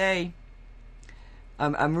 so today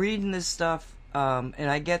I'm reading this stuff, and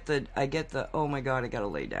I get the oh my God, I gotta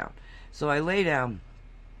lay down. So I lay down.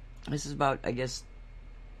 This is about, I guess,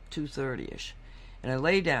 2:30ish, and I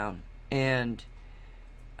lay down, and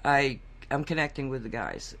I'm connecting with the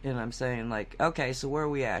guys, and I'm saying like, okay, so where are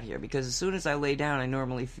we at here? Because as soon as I lay down, I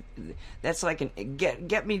normally, that's like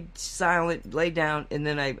get me silent, lay down, and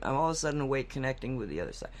then I'm all of a sudden awake, connecting with the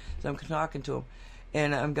other side. So I'm talking to them,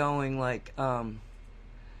 and I'm going like,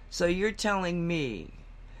 so you're telling me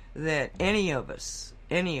that any of us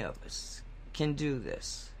can do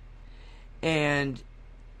this, and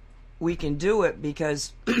we can do it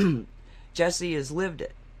because Jessie has lived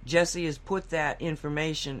it. Jessie has put that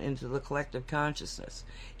information into the collective consciousness.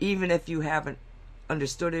 Even if you haven't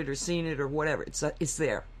understood it or seen it or whatever, it's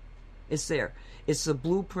there. It's there. It's the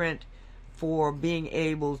blueprint for being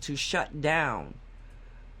able to shut down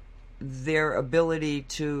their ability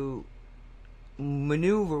to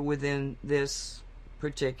maneuver within this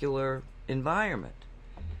particular environment.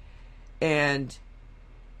 And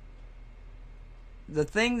the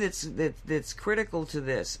thing that's critical to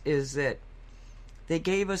this is that they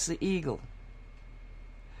gave us the eagle.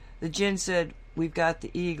 The Jinn said, we've got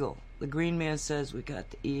the eagle. The green man says, we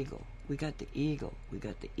got the eagle. We got the eagle. We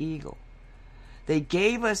got the eagle. They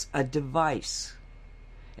gave us a device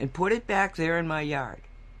and put it back there in my yard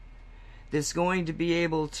that's going to be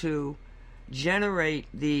able to generate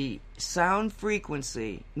the sound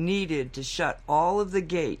frequency needed to shut all of the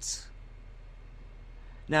gates.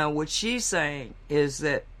 Now, what she's saying is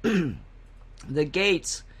that the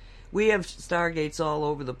gates, we have stargates all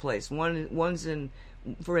over the place. One's in,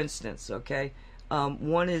 for instance, okay,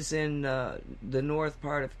 one is in the north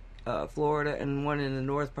part of Florida, and one in the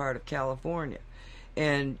north part of California.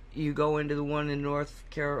 And you go into the one in North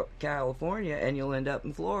California, and you'll end up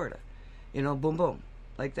in Florida. You know, boom, boom,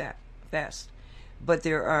 like that, fast. But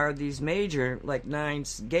there are these major, like 9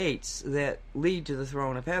 gates that lead to the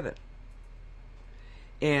throne of heaven.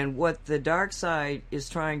 And what the dark side is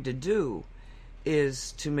trying to do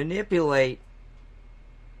is to manipulate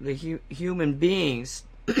the human beings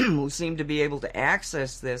who seem to be able to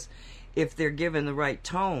access this, if they're given the right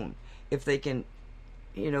tone, if they can,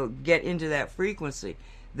 get into that frequency,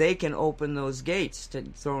 they can open those gates to the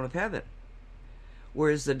throne of heaven.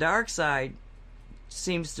 Whereas the dark side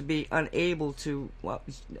seems to be unable to, well,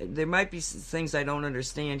 there might be things I don't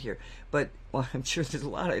understand here, but, well, I'm sure there's a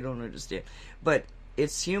lot I don't understand, but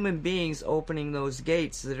it's human beings opening those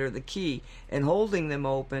gates that are the key and holding them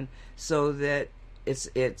open so that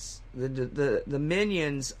it's the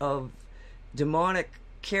minions of demonic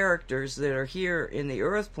characters that are here in the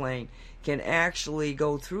earth plane can actually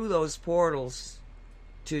go through those portals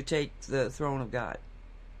to take the throne of God.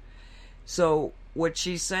 So what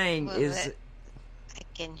she's saying is... I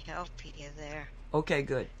can help you there. Okay,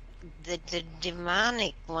 good. The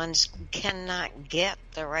demonic ones cannot get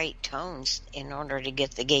the right tones in order to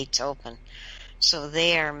get the gates open. So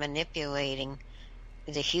they are manipulating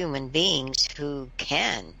the human beings who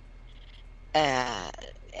can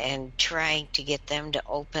and trying to get them to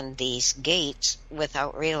open these gates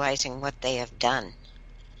without realizing what they have done.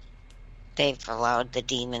 They've allowed the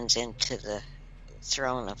demons into the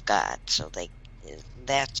throne of God, so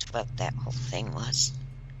that's what that whole thing was.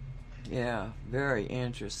 Yeah, very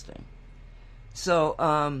interesting. So,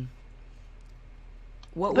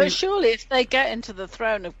 But surely if they get into the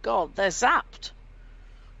throne of God, they're zapped.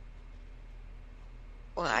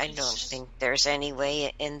 Well, I don't think there's any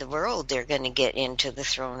way in the world they're going to get into the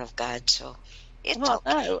throne of God, so it's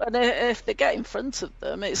okay. No, and if they get in front of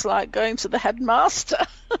them, it's like going to the headmaster.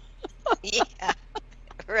 Yeah,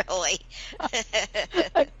 really.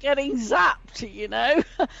 Getting zapped,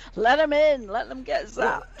 Let them in, let them get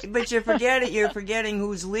zapped. But you're forgetting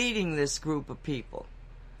who's leading this group of people.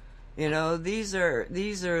 These are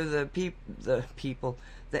the people,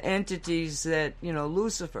 the entities that,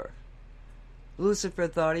 Lucifer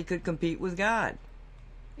thought he could compete with God.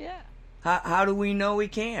 Yeah. How do we know he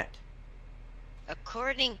can't?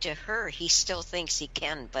 According to her, he still thinks he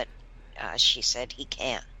can, but she said he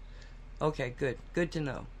can't. Okay, good. Good to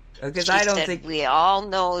know. Because I don't think we all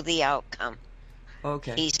know the outcome.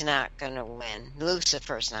 Okay. He's not going to win.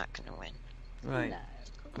 Lucifer's not going to win. Right. No.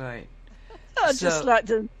 Right.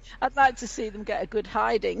 I'd like to see them get a good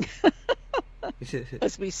hiding.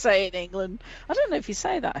 As we say in England. I don't know if you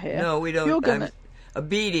say that here. No, we don't. A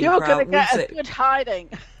beating. You're going to get a good hiding.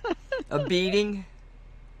 A beating?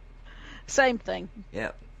 Same thing.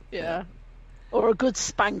 Yep. Yeah. Or a good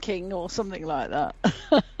spanking or something like that.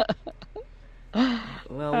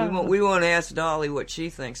 Well, we won't ask Dolly what she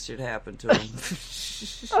thinks should happen to him.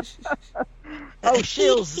 Oh,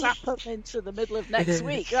 she'll zap him into the middle of next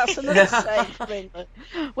week. That's another saying for England.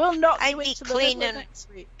 We'll knock you into the middle of next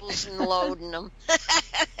week. And loading them.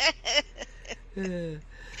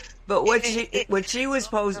 But what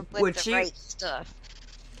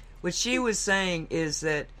she was saying is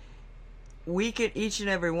that we could, each and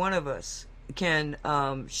every one of us can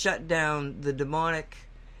shut down the demonic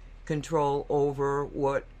control over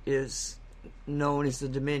what is known as the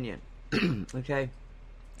dominion. Okay?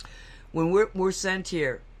 When we're sent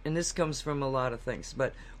here, and this comes from a lot of things,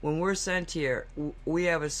 but when we're sent here, we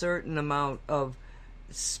have a certain amount of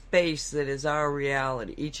space that is our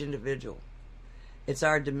reality, each individual. It's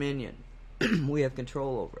our dominion. We have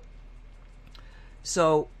control over it.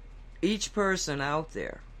 So each person out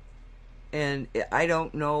there, and I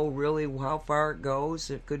don't know really how far it goes.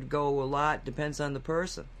 It could go a lot, depends on the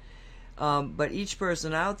person. But each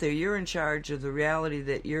person out there, you're in charge of the reality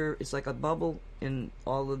that it's like a bubble in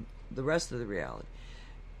all of the rest of the reality.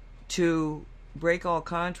 To break all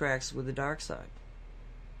contracts with the dark side.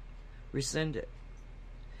 Rescind it.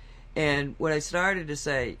 And what I started to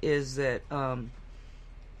say is that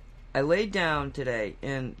I laid down today,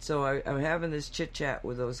 and so I'm having this chit-chat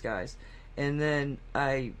with those guys, and then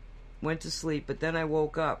I went to sleep, but then I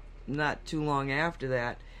woke up not too long after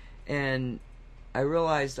that, and I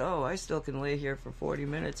realized, I still can lay here for 40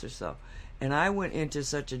 minutes or so. And I went into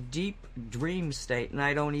such a deep dream state, and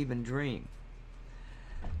I don't even dream.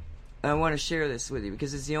 I want to share this with you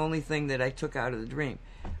because it's the only thing that I took out of the dream.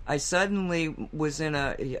 I suddenly was in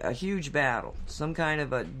a huge battle. Some kind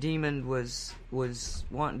of a demon was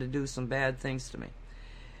wanting to do some bad things to me.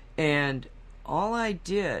 And all I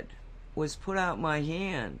did was put out my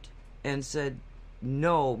hand and said,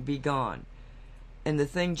 "No, be gone." And the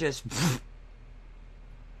thing just...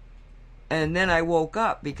 And then I woke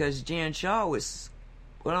up because Jan Shaw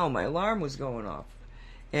my alarm was going off.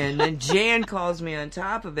 And then Jan calls me on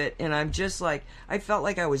top of it, and I'm just like, I felt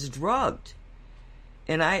like I was drugged.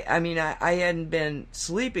 And I hadn't been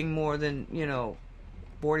sleeping more than,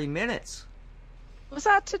 40 minutes. Was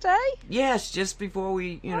that today? Yes, just before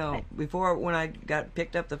before when I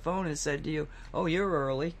picked up the phone and said to you, "Oh, you're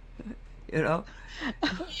early," Yeah,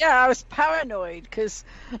 I was paranoid because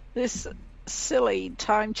this silly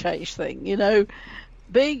time change thing,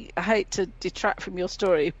 I hate to detract from your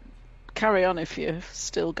story. Carry on if you're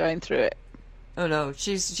still going through it. Oh no,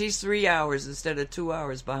 she's 3 hours instead of 2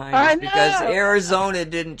 hours behind us because Arizona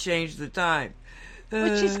didn't change the time.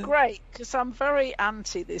 Which is great because I'm very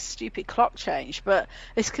anti this stupid clock change, but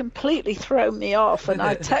it's completely thrown me off. And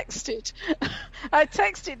I texted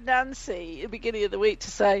Nancy at the beginning of the week to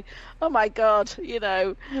say, "Oh my God, you're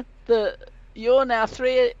now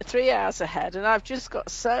three hours ahead," and I've just got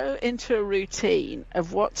so into a routine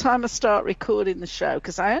of what time I start recording the show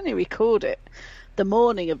because I only record it the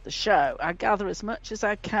morning of the show. I gather as much as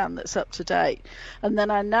I can that's up to date, and then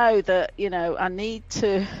I know that I need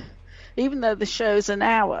to. Even though the show's an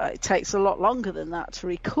hour, it takes a lot longer than that to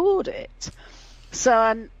record it. So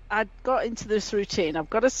I got into this routine. I've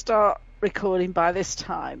got to start recording by this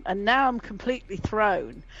time, and now I'm completely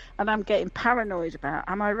thrown, and I'm getting paranoid about,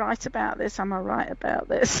 am I right about this? Am I right about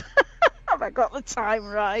this? Have I got the time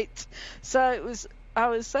right? So I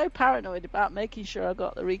was so paranoid about making sure I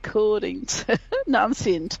got the recording to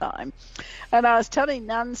Nancy in time. And I was telling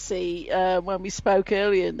Nancy when we spoke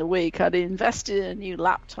earlier in the week, I'd invested in a new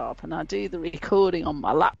laptop, and I do the recording on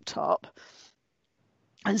my laptop.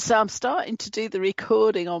 And so I'm starting to do the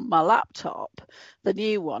recording on my laptop, the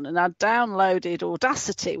new one, and I downloaded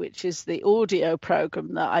Audacity, which is the audio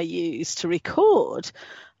program that I use to record.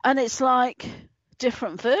 And it's like a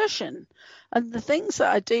different version. And the things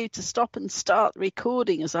that I do to stop and start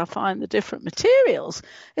recording as I find the different materials,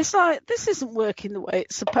 it's like, this isn't working the way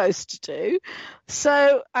it's supposed to do.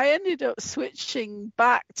 So I ended up switching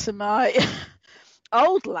back to my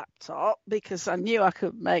old laptop because I knew I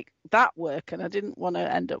could make that work, and I didn't want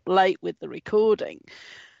to end up late with the recording.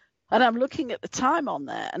 And I'm looking at the time on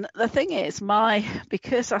there, and the thing is,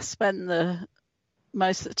 because I spend the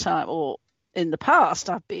most of the time, or in the past,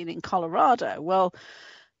 I've been in Colorado. Well,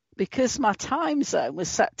 because my time zone was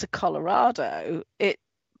set to Colorado, it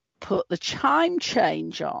put the time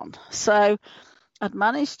change on. So I'd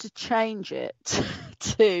managed to change it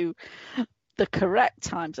to the correct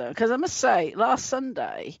time zone. Because I must say, last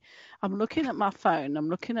Sunday, I'm looking at my phone, I'm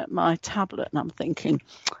looking at my tablet, and I'm thinking,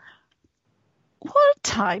 what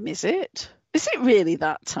time is it? Is it really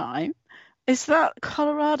that time? Is that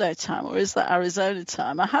Colorado time or is that Arizona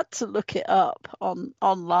time? I had to look it up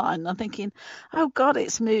online. I'm thinking, oh God,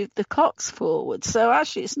 it's moved the clocks forward. So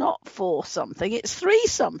actually it's not 4 something, it's 3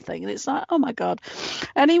 something. And it's like, oh my God.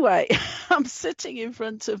 Anyway, I'm sitting in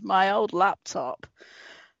front of my old laptop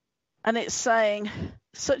and it's saying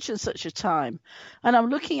such and such a time. And I'm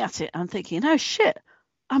looking at it, I'm thinking, oh shit,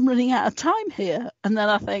 I'm running out of time here. And then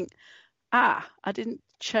I think, I didn't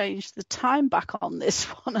change the time back on this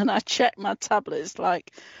one. And I checked my tablet. It's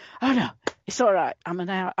like, oh no, it's all right. I'm an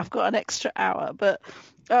hour. I've got an extra hour. But,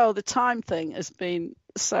 the time thing has been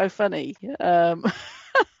so funny. And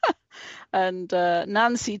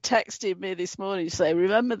Nancy texted me this morning to say,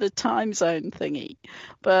 remember the time zone thingy.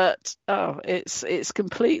 But, it's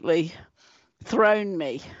completely thrown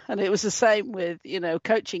me. And it was the same with,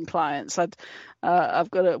 coaching clients.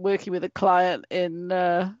 I've got working with a client in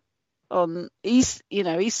on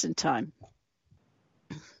Eastern time.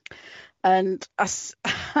 And I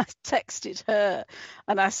texted her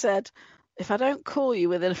and I said, if I don't call you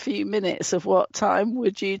within a few minutes of what time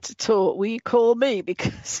we're due to talk, will you call me?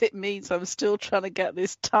 Because it means I'm still trying to get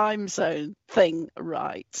this time zone thing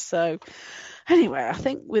right. So anyway, I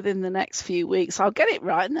think within the next few weeks I'll get it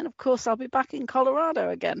right. And then, of course, I'll be back in Colorado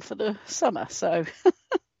again for the summer. So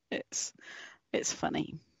it's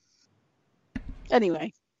funny.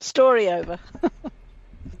 Anyway, story over.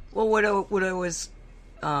 Well, what I was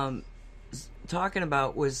talking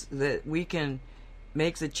about was that we can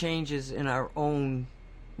make the changes in our own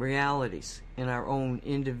realities, in our own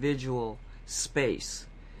individual space.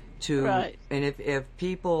 Right. And if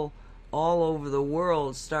people all over the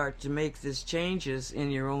world start to make these changes in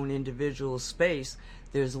your own individual space,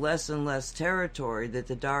 there's less and less territory that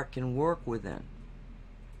the dark can work within.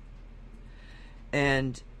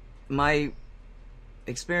 And my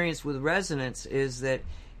experience with resonance is that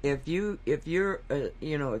if you're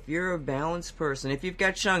a balanced person, if you've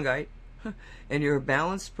got Shungite and you're a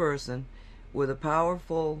balanced person with a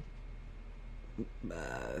powerful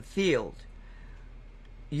field,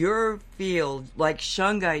 your field, like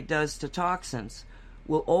Shungite does to toxins,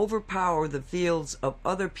 will overpower the fields of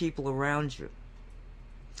other people around you.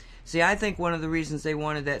 See, I think one of the reasons they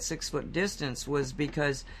wanted that 6-foot distance was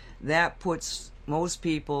because that puts most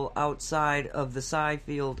people outside of the psi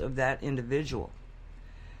field of that individual.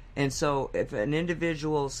 And so if an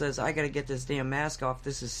individual says, I got to get this damn mask off,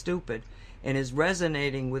 this is stupid, and is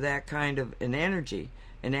resonating with that kind of an energy,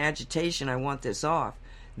 an agitation, I want this off,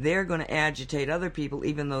 they're going to agitate other people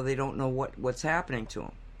even though they don't know what's happening to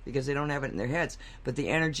them, because they don't have it in their heads. But the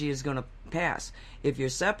energy is going to pass. If you're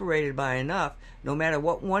separated by enough, no matter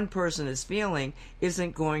what one person is feeling,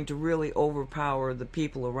 isn't going to really overpower the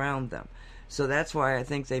people around them. So that's why I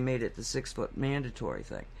think they made it the 6-foot mandatory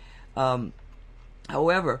thing.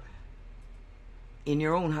 However, in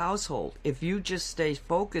your own household, if you just stay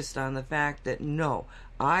focused on the fact that, no,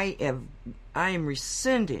 I am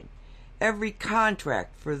rescinding every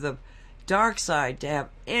contract for the dark side to have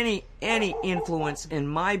any influence in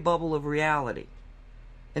my bubble of reality.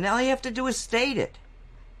 And all you have to do is state it.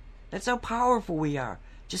 That's how powerful we are.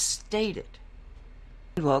 Just state it.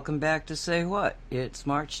 Welcome back to Say What. It's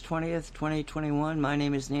March 20th, 2021. My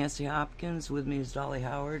name is Nancy Hopkins. With me is Dolly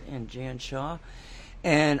Howard and Jan Shaw.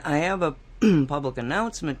 And I have a public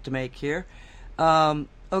announcement to make here.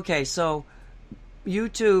 Okay, so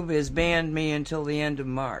YouTube has banned me until the end of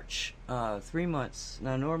March, 3 months.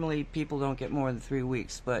 Now, normally people don't get more than 3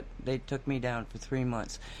 weeks, but they took me down for 3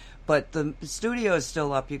 months. But the studio is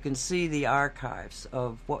still up. You can see the archives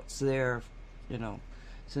of what's there,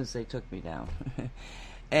 since they took me down.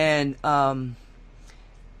 And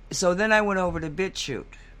so then I went over to BitChute,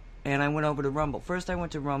 and I went over to Rumble. First I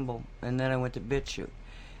went to Rumble, and then I went to BitChute.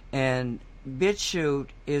 And BitChute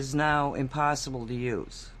is now impossible to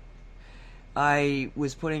use. I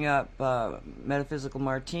was putting up Metaphysical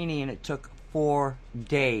Martini, and it took 4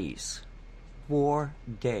 days. 4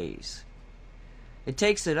 days. It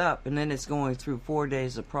takes it up, and then it's going through 4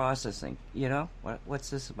 days of processing. What's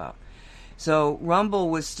this about? So Rumble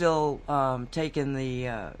was still taking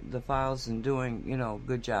the files and doing, a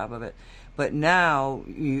good job of it. But now,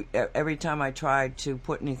 every time I try to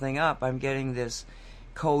put anything up, I'm getting this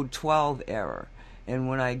code 12 error. And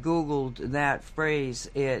when I Googled that phrase,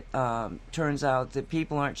 it turns out that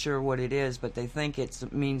people aren't sure what it is, but they think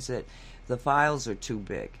it means that the files are too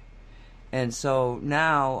big. And so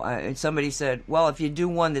now, somebody said, well, if you do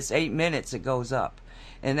one that's 8 minutes, it goes up.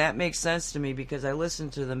 And that makes sense to me because I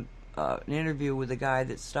listened to an interview with the guy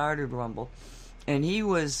that started Rumble, and he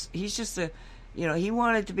wanted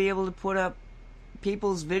to be able to put up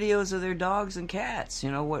people's videos of their dogs and cats,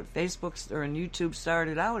 what Facebook or YouTube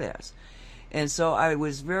started out as. And so I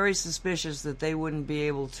was very suspicious that they wouldn't be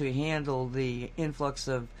able to handle the influx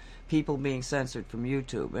of people being censored from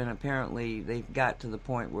YouTube, and apparently they got to the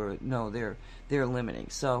point where no, they're limiting.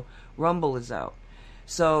 So Rumble is out.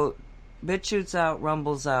 So BitChute's out,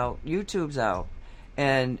 Rumble's out, YouTube's out,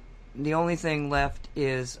 and the only thing left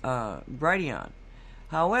is Brighteon.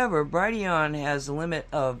 However, Brighteon has a limit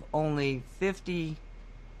of only 50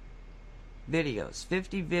 videos.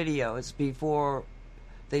 50 videos before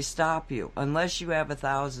they stop you, unless you have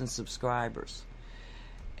 1,000 subscribers.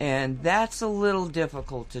 And that's a little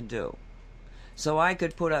difficult to do. So I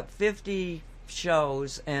could put up 50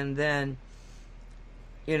 shows and then,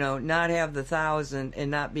 not have the 1,000 and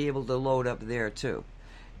not be able to load up there too.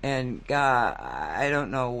 And I don't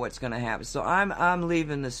know what's going to happen. So I'm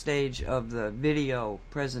leaving the stage of the video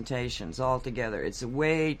presentations altogether. It's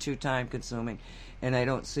way too time consuming, and I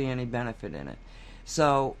don't see any benefit in it.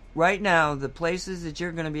 So right now, the places that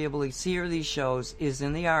you're going to be able to hear these shows is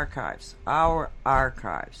in the archives, our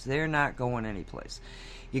archives. They're not going anyplace.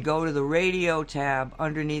 You go to the radio tab.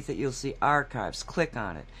 Underneath it, you'll see archives. Click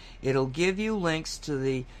on it. It'll give you links to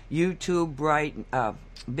the YouTube,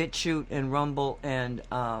 BitChute, and Rumble, and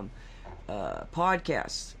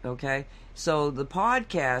podcasts. Okay, so the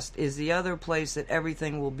podcast is the other place that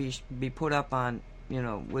everything will be put up on.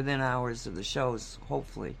 Within hours of the shows,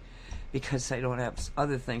 hopefully, because I don't have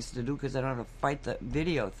other things to do because I don't have to fight the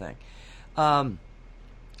video thing.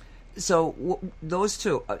 So those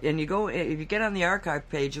two, and if you get on the archive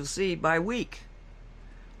page, you'll see by week.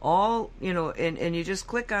 All, and you just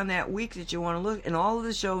click on that week that you want to look, and all of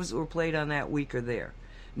the shows that were played on that week are there.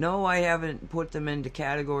 No, I haven't put them into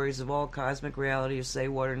categories of all cosmic reality or say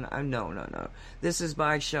what or not. No. This is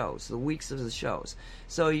by shows, the weeks of the shows.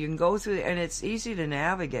 So you can go through, and it's easy to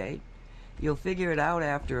navigate. You'll figure it out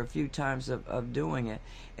after a few times of doing it.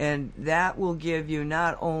 And that will give you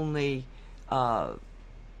not only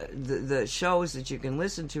the shows that you can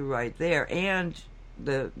listen to right there and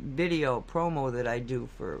the video promo that I do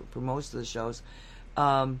for most of the shows,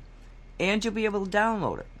 and you'll be able to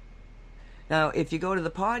download it. Now, if you go to the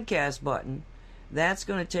podcast button, that's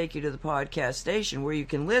going to take you to the podcast station where you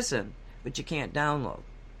can listen, but you can't download.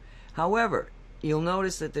 However, you'll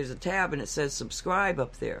notice that there's a tab and it says subscribe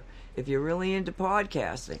up there. If you're really into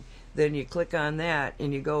podcasting, then you click on that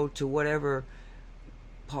and you go to whatever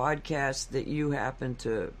podcast that you happen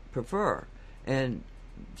to prefer and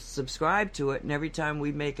subscribe to it, and every time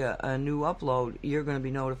we make a new upload, you're going to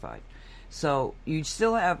be notified. So you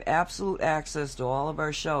still have absolute access to all of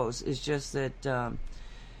our shows. It's just that the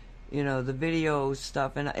video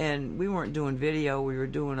stuff, and we weren't doing video, we were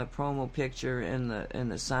doing a promo picture and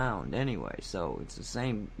the sound anyway. So it's the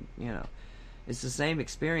same, it's the same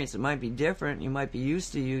experience. It might be different. You might be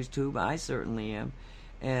used to YouTube. I certainly am,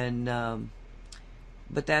 and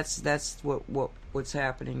but that's what's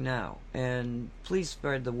happening now. And please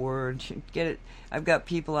spread the word. Get it. I've got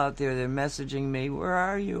people out there that are messaging me, where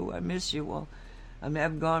are you? I miss you. Well, I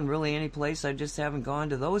haven't gone really any place. I just haven't gone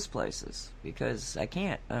to those places because I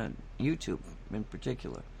can't on YouTube in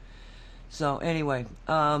particular. So anyway,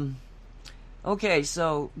 okay.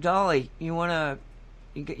 So Dolly, you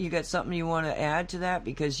got something you want to add to that,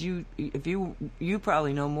 because you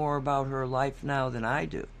probably know more about her life now than I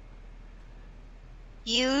do.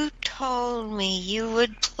 You told me you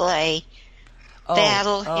would play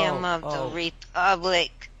Battle Hymn of the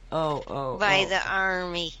Republic by the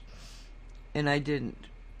Army. And I didn't.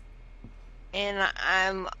 And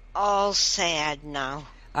I'm all sad now.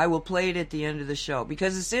 I will play it at the end of the show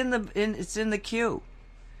because it's in the queue.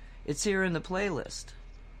 It's here in the playlist.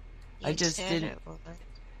 I just didn't.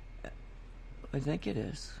 I think it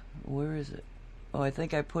is. Where is it? Oh, I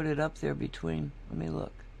think I put it up there between. Let me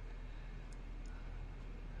look.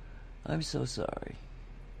 I'm so sorry.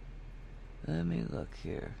 Let me look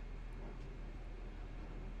here.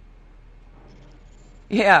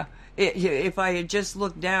 Yeah, if I had just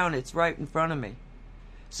looked down, it's right in front of me.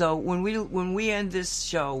 So when we end this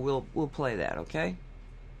show, we'll play that, okay?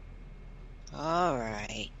 All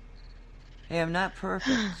right. Hey, I'm not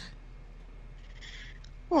perfect.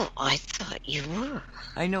 Well, I thought you were.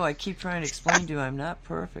 I know. I keep trying to explain to you I'm not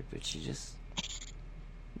perfect, but she just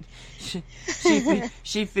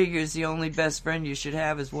she figures the only best friend you should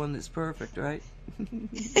have is one that's perfect, right? I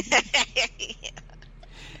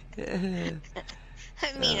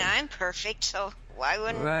mean, I'm perfect, so why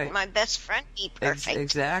wouldn't my best friend be perfect?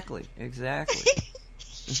 Exactly.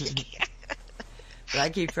 But I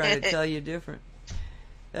keep trying to tell you different.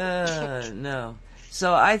 No.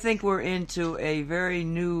 So I think we're into a very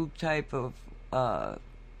new type of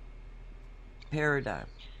paradigm.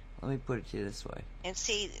 Let me put it to you this way. And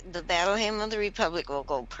see, the Battle Hymn of the Republic will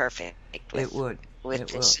go perfect. It would. With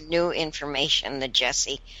this new information that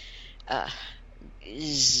Jesse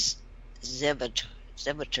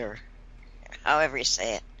Zibiter, however you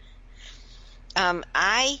say it.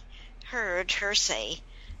 I heard her say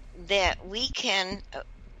that we can,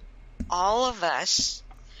 all of us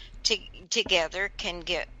together can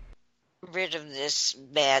get rid of this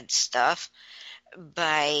bad stuff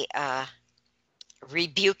by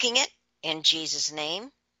rebuking it in Jesus'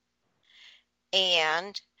 name.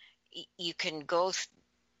 And you can go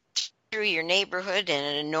through your neighborhood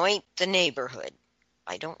and anoint the neighborhood.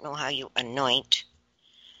 I don't know how you anoint.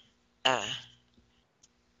 I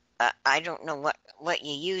don't know what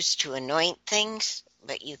you use to anoint things,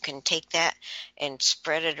 but you can take that and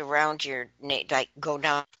spread it around like go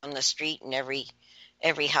down the street and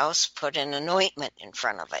every house put an anointment in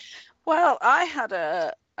front of it. Well, I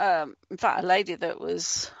had in fact, a lady that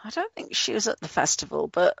was, I don't think she was at the festival,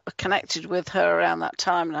 but I connected with her around that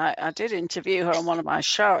time, and I did interview her on one of my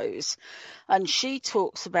shows, and she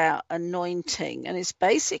talks about anointing, and it's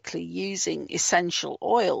basically using essential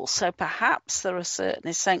oils. So perhaps there are certain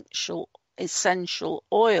essential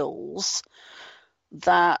oils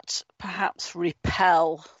that perhaps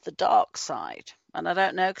repel the dark side. And I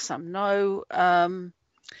don't know, because I'm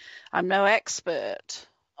no expert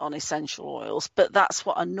on essential oils, but that's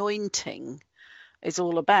what anointing is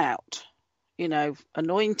all about. You know,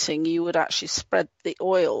 anointing, you would actually spread the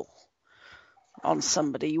oil on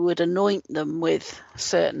somebody. You would anoint them with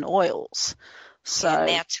certain oils. So and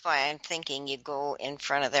that's why I'm thinking you go in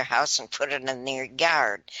front of their house and put it in their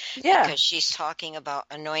yard. Yeah. Because she's talking about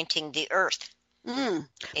anointing the earth in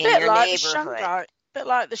bit your like neighborhood. Bit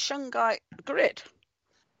like the Shungite grid.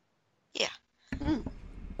 Yeah.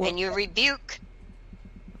 And you rebuke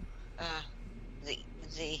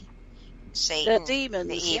the Satan, the demons,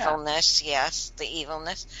 the evilness, the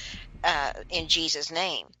evilness, in Jesus'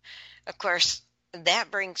 name. Of course, that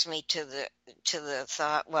brings me to the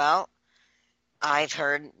thought, well, I've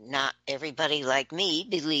heard not everybody like me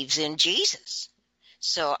believes in Jesus.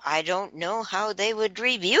 So I don't know how they would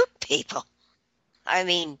rebuke people. I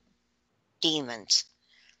mean, demons.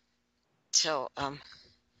 So,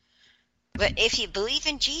 but if you believe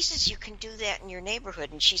in Jesus, you can do that in your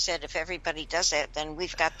neighborhood. And she said, if everybody does that, then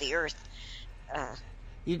we've got the earth anointed.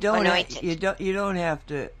 You don't have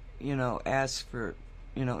to, ask for,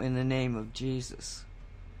 in the name of Jesus.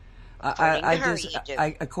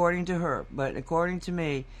 According to her, but according to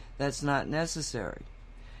me, that's not necessary,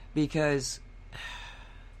 because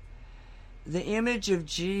the image of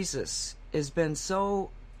Jesus has been so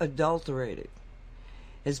adulterated,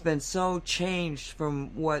 has been so changed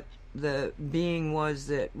from what the being was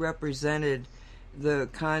that represented the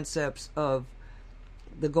concepts of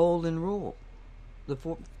the Golden Rule, the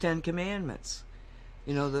 10 Commandments.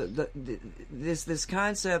 This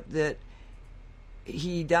concept that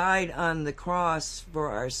he died on the cross for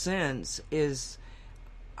our sins is,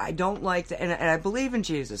 I don't like that, and I believe in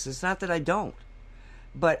Jesus. It's not that I don't,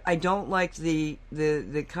 but I don't like the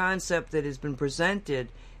concept that has been presented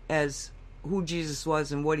as who Jesus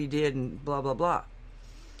was and what he did and blah blah blah.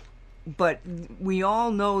 But we all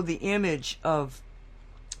know the image of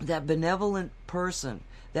that benevolent person,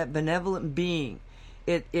 that benevolent being.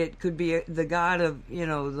 It could be the God of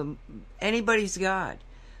anybody's God.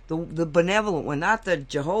 the benevolent one, not the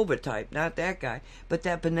Jehovah type, not that guy, but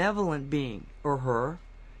that benevolent being, or her,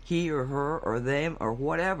 he or her or them or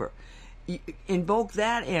whatever. Invoke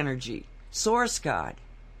that energy, source God.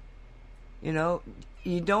 You know,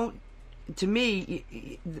 you don't, to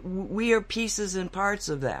me, we are pieces and parts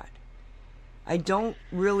of that. I don't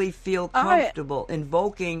really feel comfortable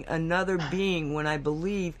invoking another being when I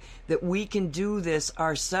believe that we can do this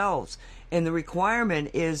ourselves. And the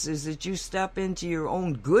requirement is that you step into your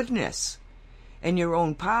own goodness and your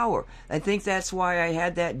own power. I think that's why I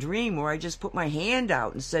had that dream where I just put my hand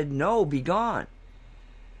out and said, no, be gone.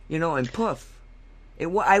 You know, and poof.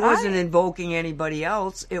 I wasn't invoking anybody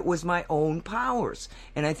else. It was my own powers.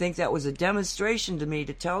 And I think that was a demonstration to me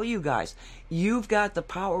to tell you guys, you've got the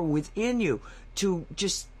power within you to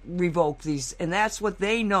just revoke these. And that's what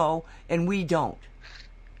they know, and we don't.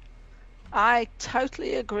 I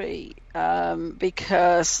totally agree,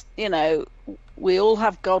 because, you know, we all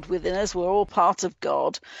have God within us. We're all part of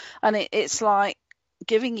God. And it's like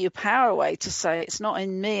giving your power away to say, it's not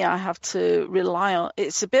in me, I have to rely on.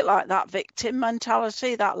 It's a bit like that victim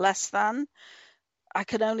mentality, that less than. I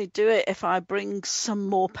can only do it if I bring some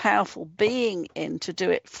more powerful being in to do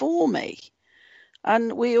it for me.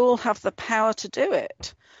 And we all have the power to do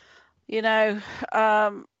it, you know.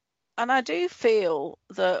 And I do feel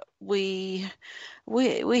that we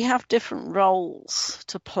have different roles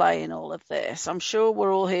to play in all of this. I'm sure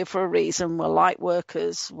we're all here for a reason. We're light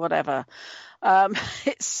workers, whatever.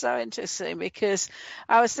 It's so interesting because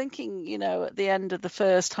I was thinking, you know, at the end of the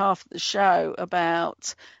first half of the show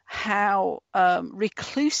about how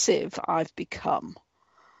reclusive I've become.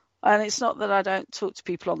 And it's not that I don't talk to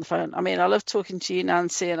people on the phone. I mean, I love talking to you,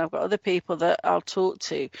 Nancy, and I've got other people that I'll talk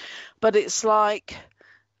to. But it's like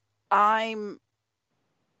I'm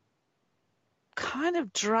kind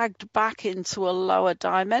of dragged back into a lower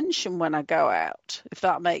dimension when I go out, if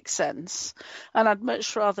that makes sense. And I'd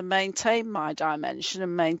much rather maintain my dimension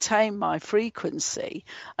and maintain my frequency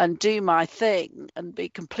and do my thing and be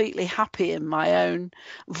completely happy in my own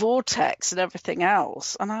vortex and everything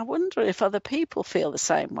else. And I wonder if other people feel the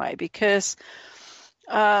same way because,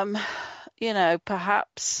 you know,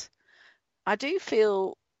 perhaps I do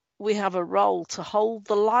feel we have a role to hold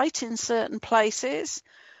the light in certain places.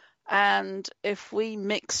 And if we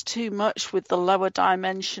mix too much with the lower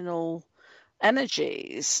dimensional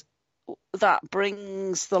energies, that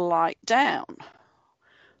brings the light down.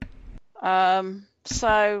 So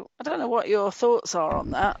I don't know what your thoughts are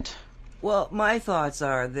on that. Well, my thoughts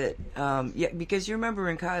are that, because you remember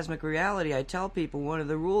in Cosmic Reality, I tell people one of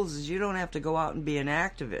the rules is you don't have to go out and be an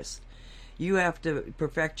activist. You have to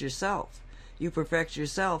perfect yourself. You perfect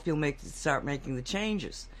yourself, you'll start making the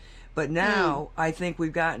changes. But now I think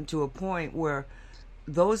we've gotten to a point where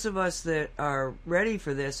those of us that are ready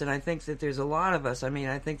for this, and I think that there's a lot of us, I mean,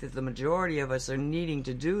 I think that the majority of us are needing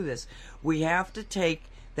to do this. We have to take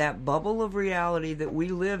that bubble of reality that we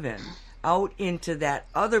live in out into that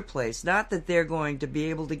other place. Not that they're going to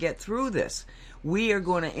be able to get through this. We are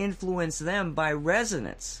going to influence them by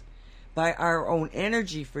resonance, by our own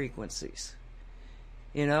energy frequencies.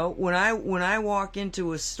 You know, when I walk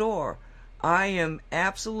into a store, I am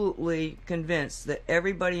absolutely convinced that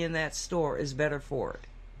everybody in that store is better for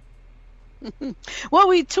it. Well,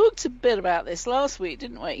 we talked a bit about this last week,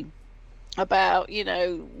 didn't we? About, you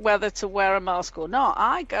know, whether to wear a mask or not.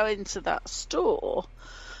 I go into that store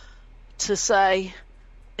to say,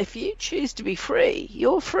 if you choose to be free,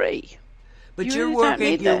 you're free. But you you're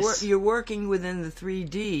really working. You're working within the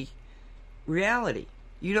 3D reality.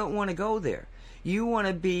 You don't want to go there. You want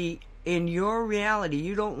to be in your reality.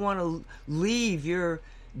 You don't want to leave your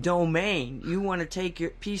domain. You want to take your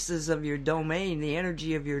pieces of your domain, the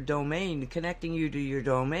energy of your domain, connecting you to your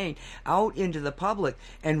domain, out into the public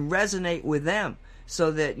and resonate with them. So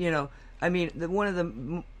that, you know, I mean, one of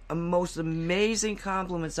the most amazing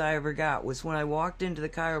compliments I ever got was when I walked into the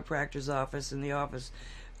chiropractor's office, and the office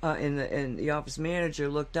manager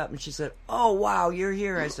looked up and she said, "Oh, wow, you're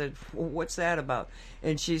here." I said, "Well, what's that about?"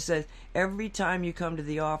 And she said, "Every time you come to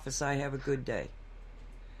the office, I have a good day."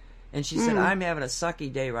 And she said, "I'm having a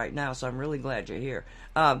sucky day right now, so I'm really glad you're here."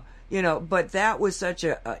 You know, but that was such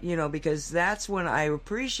a, you know, because that's when I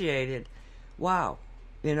appreciated, wow,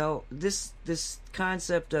 you know, this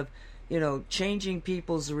concept of, you know, changing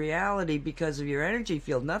people's reality because of your energy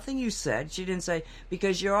field. Nothing you said. She didn't say,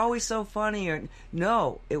 because you're always so funny. Or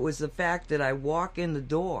no, it was the fact that I walk in the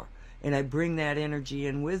door and I bring that energy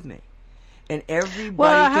in with me. And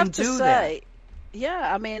everybody can do that.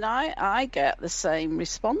 Yeah, I mean, I get the same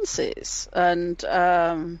responses. And,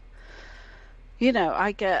 you know,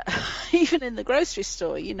 I get, even in the grocery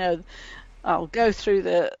store, you know, I'll go through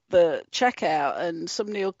the checkout and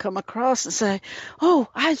somebody will come across and say, "Oh,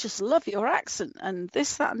 I just love your accent and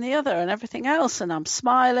this, that, and the other and everything else." And I'm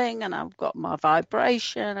smiling and I've got my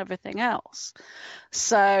vibration, everything else.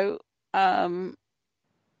 So,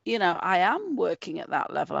 you know, I am working at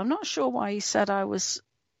that level. I'm not sure why you said I was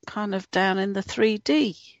kind of down in the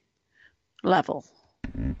 3D level.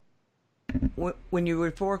 When you were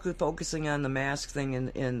focusing on the mask thing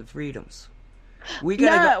and the freedoms, we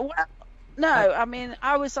got I mean,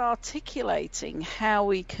 I was articulating how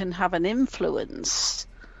we can have an influence.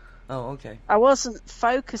 Oh, okay. I wasn't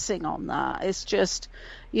focusing on that. It's just,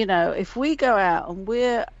 you know, if we go out and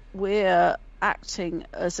we're acting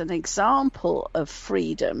as an example of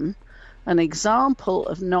freedom, an example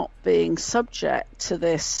of not being subject to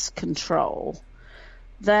this control,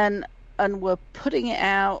 then, and we're putting it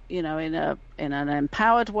out, you know, in an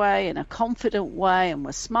empowered way, in a confident way, and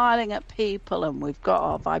we're smiling at people, and we've got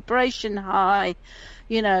our vibration high,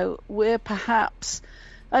 you know, we're perhaps,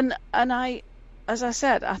 and I, as I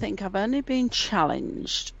said, I think I've only been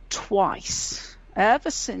challenged twice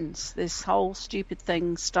ever since this whole stupid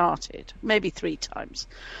thing started, maybe 3 times.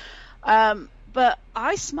 But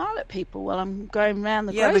I smile at people while I'm going around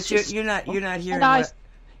the grocery store. You're not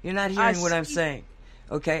hearing what I'm saying.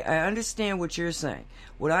 Okay, I understand what you're saying.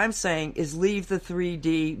 What I'm saying is leave the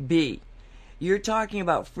 3D be. You're talking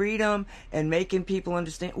about freedom and making people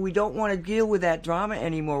understand. We don't want to deal with that drama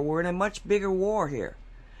anymore. We're in a much bigger war here.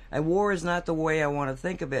 And war is not the way I want to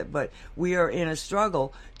think of it, but we are in a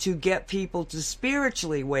struggle to get people to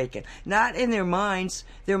spiritually awaken. Not in their minds.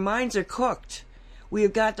 Their minds are cooked. We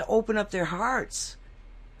have got to open up their hearts.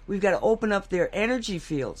 We've got to open up their energy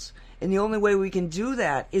fields. And the only way we can do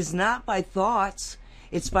that is not by thoughts.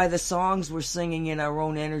 It's by the songs we're singing in our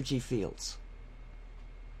own energy fields.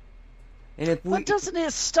 And if but doesn't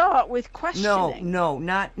it start with questioning? No,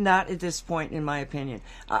 not at this point, in my opinion.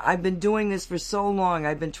 I've been doing this for so long.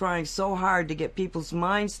 I've been trying so hard to get people's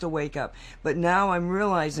minds to wake up. But now I'm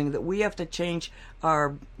realizing that we have to change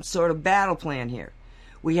our sort of battle plan here.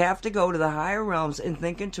 We have to go to the higher realms and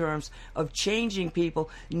think in terms of changing people,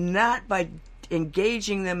 not by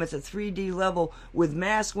engaging them at the 3D level with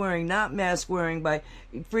mask wearing, not mask wearing, by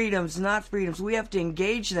freedoms, not freedoms. We have to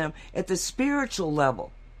engage them at the spiritual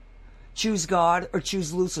level. Choose God or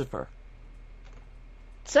choose Lucifer.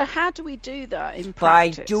 So how do we do that in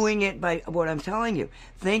practice? By doing it by what I'm telling you.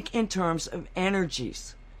 Think in terms of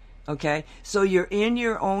energies. Okay? So you're in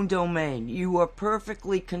your own domain. You are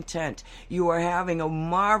perfectly content. You are having a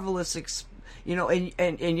marvelous,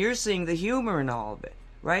 and you're seeing the humor in all of it.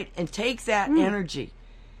 Right? And take that energy.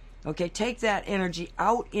 Okay? Take that energy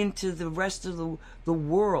out into the rest of the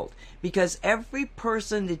world. Because every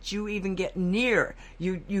person that you even get near,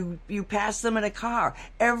 you pass them in a car,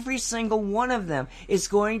 every single one of them is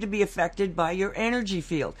going to be affected by your energy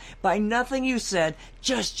field. By nothing you said,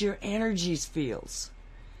 just your energy fields.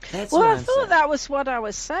 That's well, what I I'm thought saying. that was what I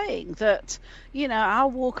was saying, that, you know, I'll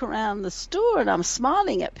walk around the store and I'm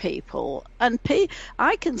smiling at people, and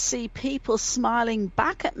I can see people smiling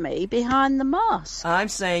back at me behind the mask. I'm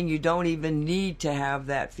saying you don't even need to have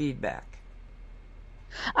that feedback.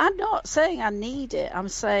 I'm not saying I need it. I'm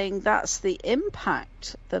saying that's the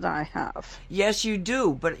impact that I have. Yes, you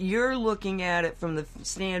do, but you're looking at it from the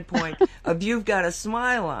standpoint of you've got a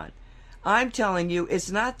smile on. I'm telling you,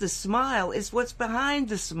 it's not the smile, it's what's behind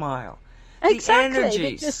the smile. Exactly. The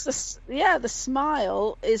energies. The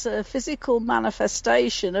smile is a physical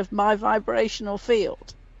manifestation of my vibrational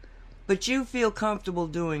field. But you feel comfortable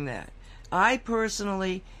doing that. I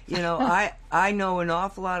personally, I know an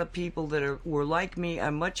awful lot of people that were like me.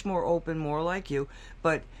 I'm much more open, more like you.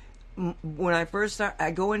 But when I first start,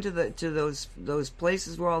 I go into those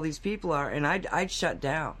places where all these people are, and I'd shut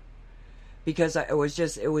down. Because it was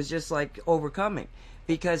just like overcoming,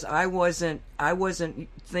 because I wasn't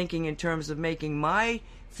thinking in terms of making my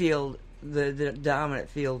field the dominant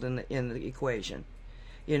field in the equation.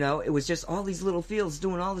 It was just all these little fields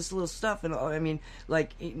doing all this little stuff, and I mean,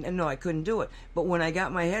 no, I couldn't do it. But when I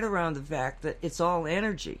got my head around the fact that it's all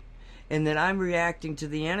energy, and that I'm reacting to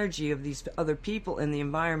the energy of these other people and the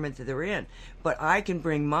environment that they're in, but I can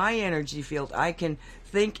bring my energy field. I can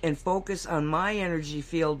think and focus on my energy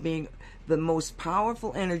field being the most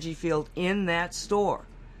powerful energy field in that store,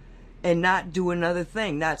 and not do another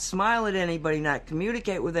thing, not smile at anybody, not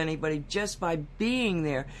communicate with anybody. Just by being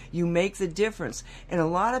there, you make the difference. And a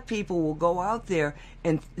lot of people will go out there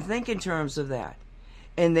and think in terms of that,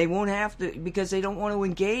 and they won't have to, because they don't want to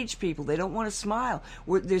engage people. They don't want to smile.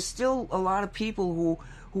 There's still a lot of people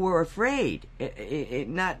who are afraid,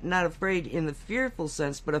 not afraid in the fearful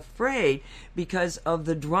sense, but afraid because of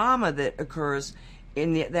the drama that occurs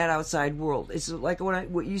in that outside world. It's like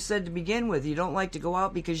what you said to begin with. You don't like to go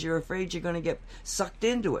out because you're afraid you're going to get sucked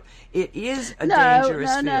into it. It is a dangerous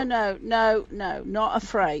field. No, not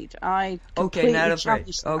afraid. Okay, not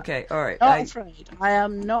afraid. Okay, all right. Not afraid. I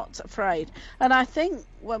am not afraid. And I think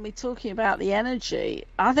when we're talking about the energy,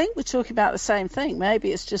 I think we're talking about the same thing.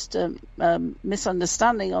 Maybe it's just a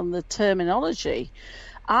misunderstanding on the terminology.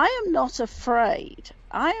 I am not afraid.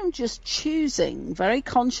 I am just choosing very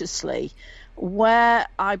consciously who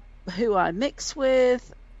I mix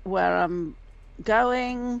with, where I'm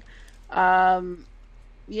going.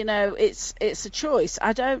 It's a choice.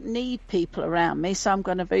 I don't need people around me, so I'm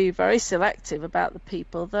going to be very selective about the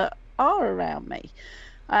people that are around me.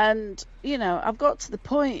 And, I've got to the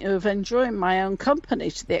point of enjoying my own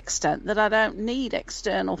company to the extent that I don't need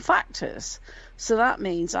external factors. So that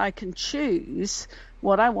means I can choose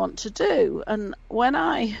what I want to do. And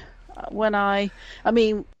I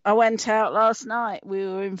went out last night. We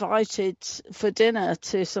were invited for dinner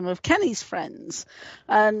to some of Kenny's friends,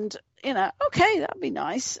 and okay, that'd be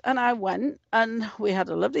nice. And I went, and we had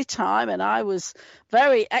a lovely time, and I was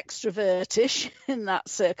very extrovertish in that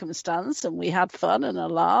circumstance, and we had fun and a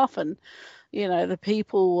laugh, and the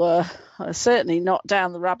people were certainly not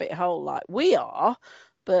down the rabbit hole like we are,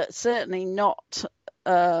 but certainly not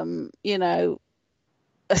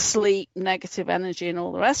asleep, negative energy and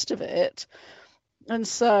all the rest of it. And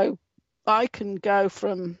so I can go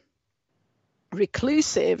from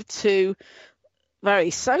reclusive to very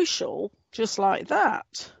social just like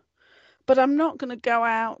that. But I'm not going to go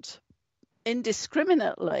out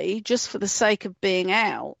indiscriminately just for the sake of being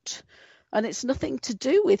out. And it's nothing to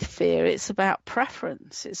do with fear. It's about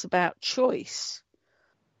preference. It's about choice,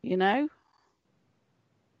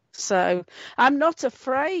 So I'm not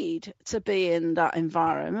afraid to be in that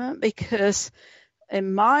environment because,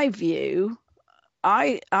 in my view,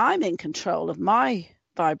 I'm in control of my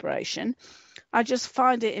vibration. I just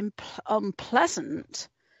find it unpleasant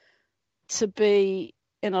to be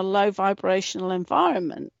in a low vibrational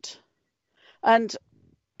environment. And,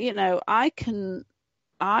 I can,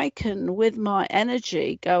 with my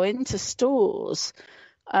energy, go into stores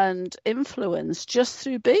and influence just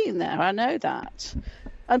through being there. I know that.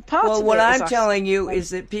 And what I'm telling you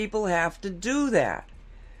is that people have to do that.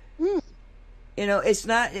 It's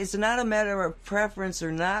not a matter of preference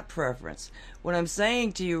or not preference. What I'm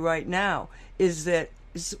saying to you right now is that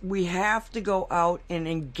we have to go out and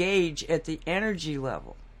engage at the energy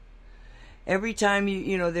level. Every time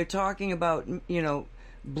they're talking about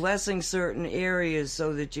blessing certain areas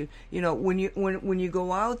so that when you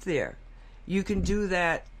go out there, you can do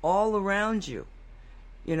that all around you.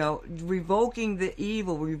 Revoking the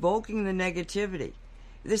evil, revoking the negativity.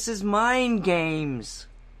 This is mind games.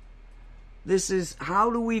 This is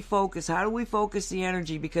how do we focus the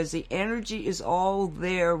energy, because the energy is all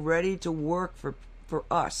there ready to work for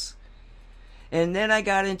us. And then I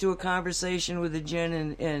got into a conversation with the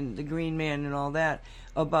Jinn and the Green Man and all that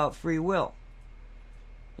about free will.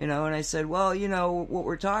 And I said, well, what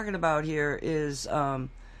we're talking about here is,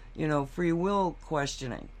 free will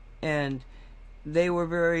questioning. And they were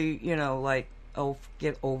very, like, oh,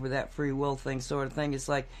 get over that free will thing sort of thing. It's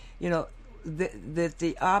like, that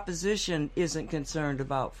the opposition isn't concerned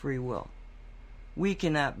about free will. We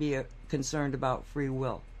cannot be concerned about free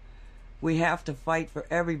will. We have to fight for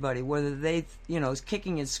everybody, whether they, is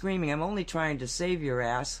kicking and screaming, I'm only trying to save your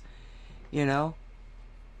ass,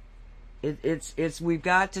 It's we've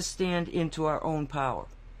got to stand into our own power.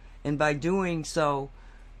 And by doing so,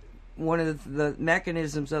 one of the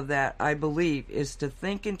mechanisms of that, I believe, is to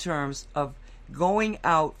think in terms of going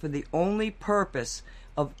out for the only purpose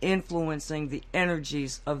of influencing the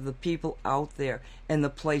energies of the people out there and the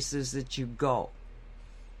places that you go.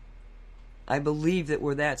 I believe that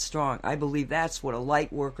we're that strong. I believe that's what a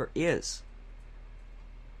light worker is.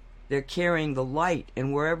 They're carrying the light,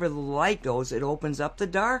 and wherever the light goes, it opens up the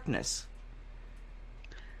darkness.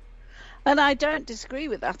 And I don't disagree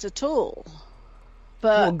with that at all.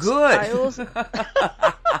 But well, good. I also...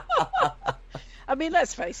 I mean,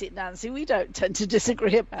 let's face it, Nancy, we don't tend to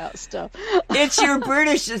disagree about stuff. It's your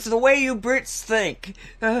British, it's the way you Brits think.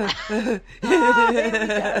 Here we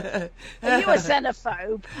go. Are you a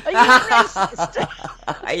xenophobe? Are you a racist?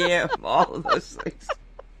 I am, all of those things.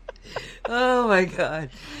 Oh my God!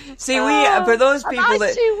 See, for those people am I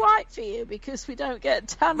that too white for you because we don't get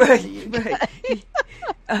tan right, in the UK?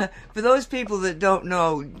 right. For those people that don't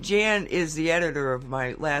know, Jan is the editor of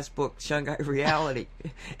my last book, Shungai Reality,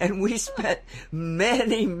 and we spent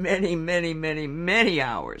many, many, many, many, many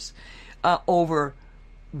hours over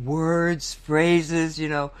words, phrases,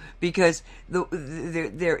 because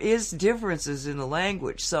there is differences in the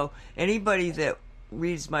language. So anybody that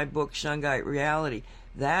reads my book, Shungite Reality,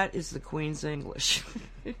 that is the Queen's English.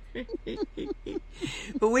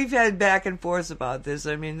 But we've had back and forth about this.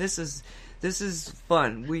 I mean, this is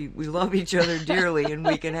fun. We love each other dearly, and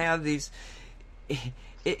we can have these.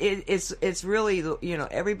 It's really, you know,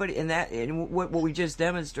 everybody, and what we just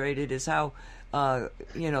demonstrated is how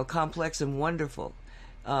you know, complex and wonderful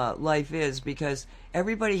life is, because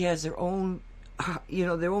everybody has their own, you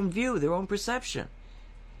know, their own view, their own perception.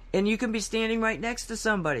 And you can be standing right next to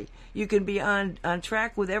somebody. You can be on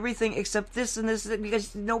track with everything except this and this,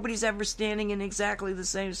 because nobody's ever standing in exactly the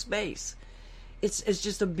same space. It's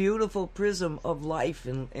just a beautiful prism of life,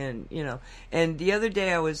 and you know. And the other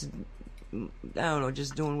day I was, I don't know,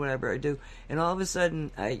 just doing whatever I do, and all of a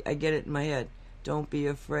sudden I get it in my head. Don't be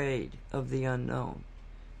afraid of the unknown.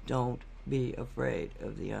 Don't be afraid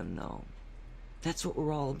of the unknown. That's what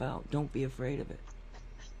we're all about. Don't be afraid of it.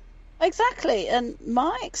 Exactly. And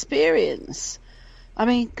my experience, I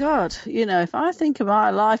mean, God, you know, if I think of my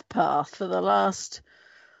life path for the last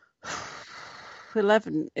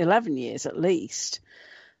 11 years at least,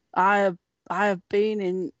 I have been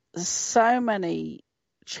in so many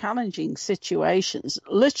challenging situations,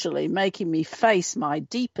 literally making me face my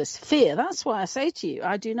deepest fear. That's why I say to you,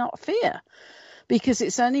 I do not fear, because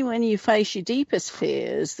it's only when you face your deepest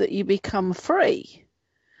fears that you become free.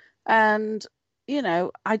 And you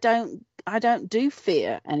know, I don't do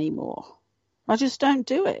fear anymore. I just don't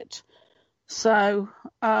do it. So,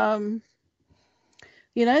 you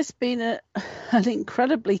know, it's been an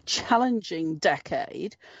incredibly challenging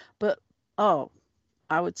decade, but,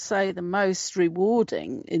 I would say the most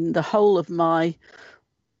rewarding in the whole of my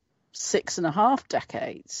 6.5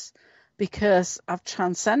 decades, because I've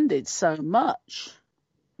transcended so much,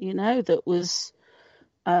 you know, that was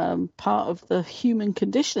part of the human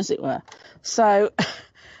condition, as it were. So,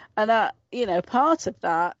 and you know, part of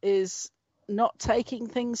that is not taking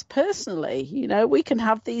things personally. You know, we can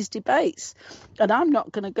have these debates, and I'm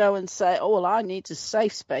not going to go and say, oh, well, I need a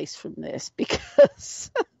safe space from this,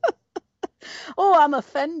 because I'm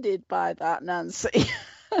offended by that, Nancy.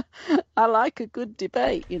 I like a good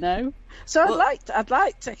debate, you know. So well, I'd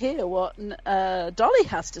like to hear what Dolly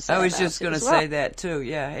has to say. I was just going to say that too.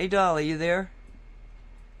 Yeah. Hey, Dolly, you there?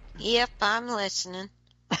 Yep, I'm listening.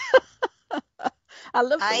 I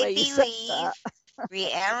love the way you said that.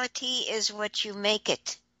 Reality is what you make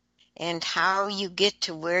it, and how you get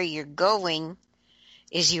to where you're going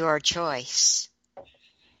is your choice,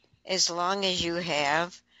 as long as you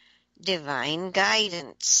have divine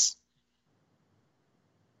guidance.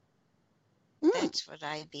 That's what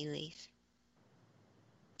I believe.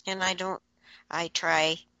 And I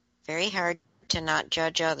try very hard to not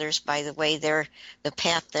judge others by the way the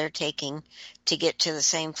path they're taking to get to the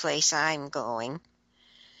same place I'm going,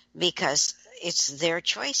 because it's their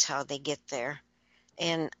choice how they get there.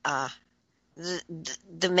 And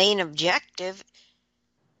the main objective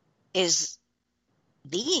is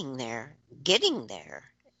being there, getting there.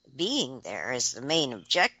 Being there is the main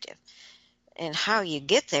objective. And how you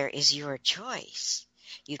get there is your choice.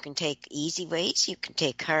 You can take easy ways, you can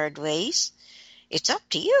take hard ways. It's up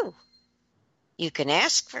to you. You can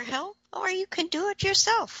ask for help, or you can do it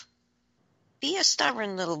yourself. Be a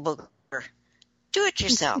stubborn little booger. Do it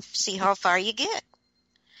yourself. See how far you get.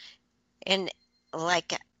 And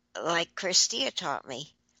like Christia taught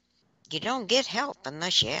me, you don't get help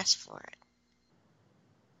unless you ask for it.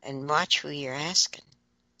 And watch who you're asking.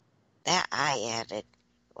 That I added.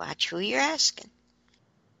 Watch who you're asking.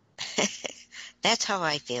 That's how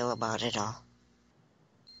I feel about it all.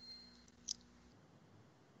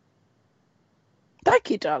 Thank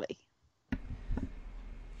you, Dolly.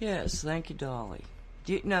 Yes, thank you, Dolly.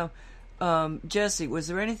 Jesse, was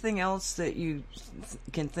there anything else that you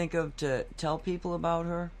can think of to tell people about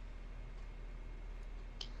her?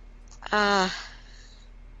 I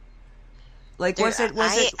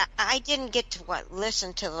didn't get to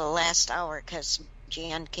listen to the last hour because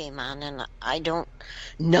Jan came on, and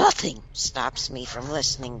nothing stops me from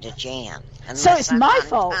listening to Jan. So it's my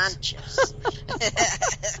fault.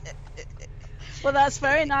 Well, that's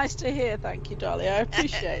very nice to hear. Thank you, Dolly. I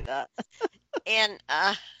appreciate that. And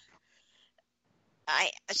I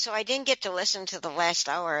didn't get to listen to the last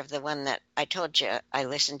hour of the one that I told you I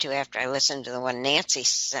listened to after I listened to the one Nancy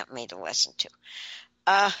sent me to listen to.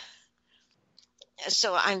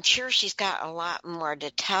 So I'm sure she's got a lot more to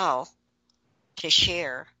tell, to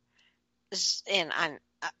share, and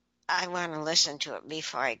I want to listen to it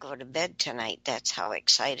before I go to bed tonight. That's how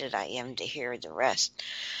excited I am to hear the rest.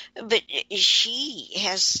 But she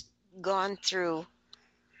has gone through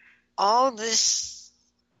all this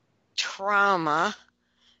trauma,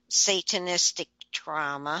 satanistic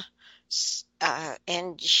trauma,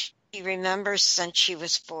 and she remembers since she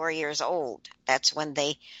was 4 years old. That's when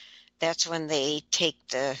they take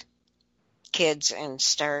the kids and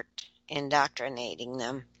start indoctrinating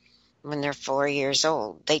them. When they're 4 years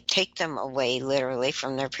old, they take them away literally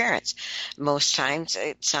from their parents. Most times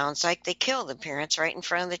it sounds like they kill the parents right in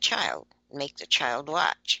front of the child, make the child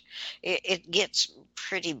watch. It gets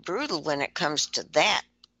pretty brutal when it comes to that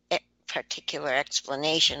particular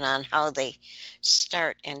explanation on how they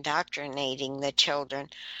start indoctrinating the children.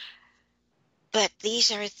 But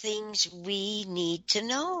these are things we need to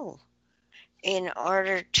know in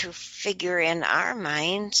order to figure in our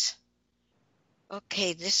minds,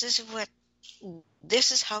 okay, this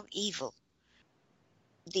is how evil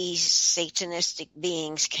these satanistic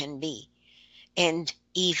beings can be, and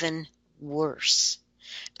even worse.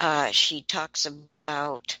 She talks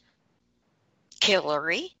about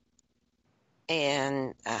Hillary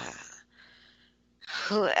and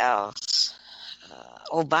who else?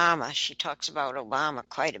 Obama. She talks about Obama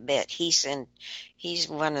quite a bit. He's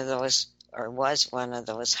one of those, or was one of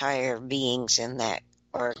those higher beings in that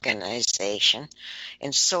organization,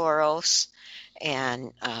 and Soros,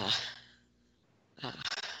 and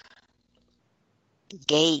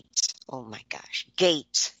Gates. Oh my gosh,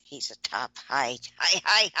 Gates. He's a top high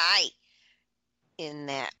in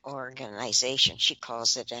that organization. She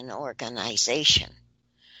calls it an organization.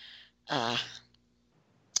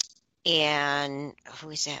 And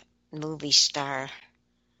who's that movie star?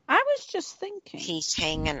 I was just thinking. He's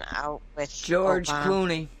hanging out with George Obama.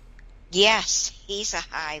 Clooney. Yes, he's a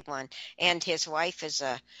high one. And his wife is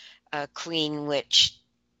a queen witch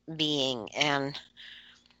being. And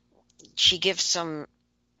she gives some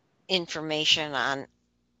information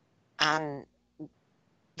on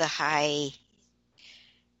the high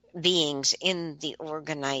beings in the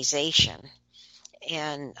organization.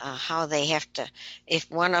 And how they have to,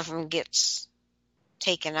 if one of them gets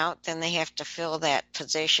taken out, then they have to fill that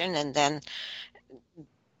position. And then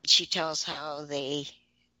she tells how they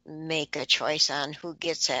make a choice on who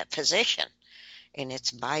gets that position. And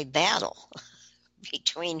it's by battle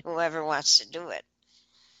between whoever wants to do it.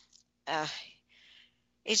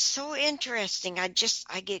 It's so interesting. I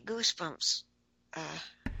get goosebumps.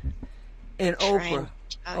 And Oprah.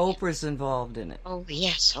 Oprah's involved in it. Oh,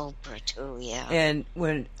 yes, Oprah, too, yeah. And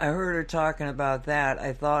when I heard her talking about that,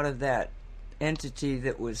 I thought of that entity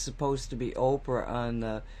that was supposed to be Oprah on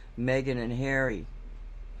the Meghan and Harry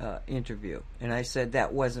interview. And I said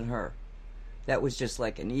that wasn't her. That was just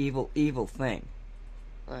like an evil thing.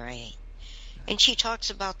 Right. And she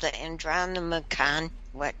talks about the Andronomicon,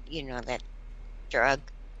 that drug,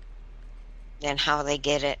 and how they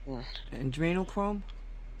get it. And adrenochrome?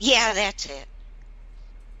 Yeah, that's it.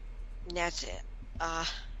 That's it.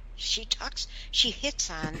 She hits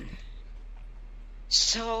on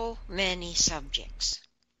so many subjects.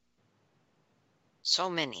 So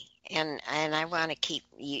many. And I want to keep,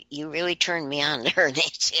 you really turned me on to her,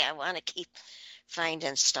 Nancy. I want to keep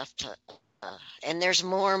finding stuff to, and there's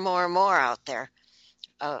more and more and more out there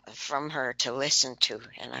from her to listen to,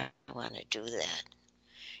 and I want to do that.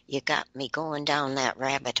 You got me going down that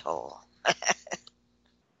rabbit hole.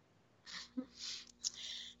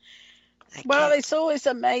 Well, it's always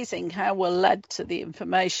amazing how we're led to the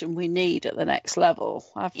information we need at the next level.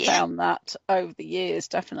 I've found that over the years,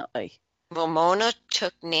 definitely. Well, Mona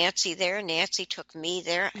took Nancy there. Nancy took me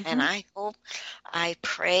there. Mm-hmm. And I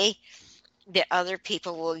pray that other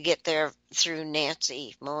people will get there through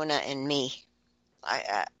Nancy, Mona, and me.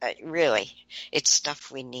 I really, it's stuff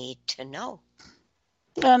we need to know.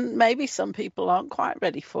 And maybe some people aren't quite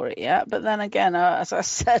ready for it yet. But then again, as I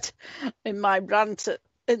said in my rant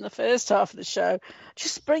in the first half of the show,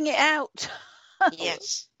 just bring it out.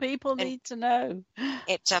 Yes. People need to know.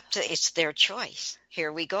 It's their choice.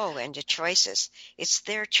 Here we go into choices. It's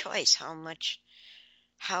their choice how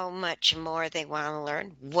much more they want to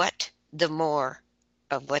learn, what the more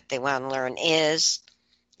of what they want to learn is,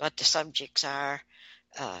 what the subjects are.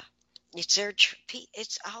 It's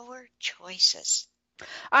our choices.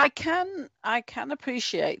 I can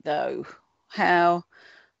appreciate though how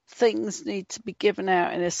things need to be given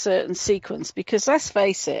out in a certain sequence, because let's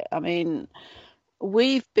face it, I mean,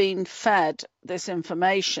 we've been fed this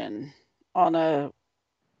information on a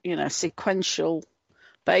sequential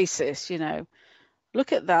basis.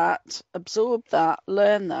 Look at that, absorb that,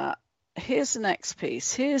 learn that. Here's the next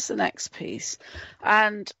piece,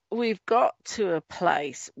 and we've got to a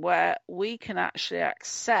place where we can actually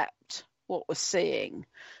accept what we're seeing,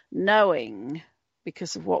 knowing,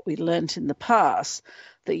 because of what we learned in the past,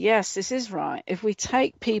 that yes, this is right. If we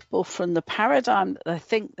take people from the paradigm that they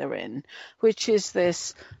think they're in, which is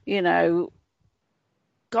this,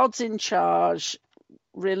 God's in charge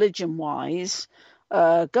religion-wise.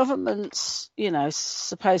 Government's,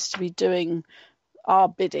 supposed to be doing our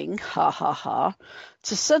bidding, ha ha ha.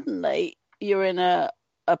 To suddenly you're in a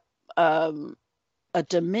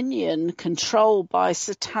dominion controlled by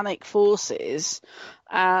satanic forces,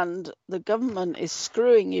 and the government is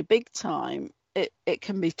screwing you big time. It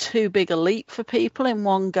can be too big a leap for people in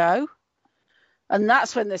one go, and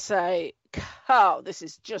that's when they say, "Oh, this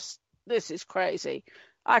is crazy.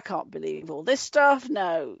 I can't believe all this stuff.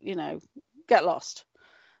 No, get lost."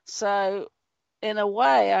 So, in a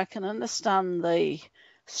way, I can understand the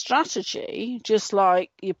strategy, just like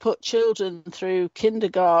you put children through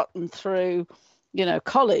kindergarten, through,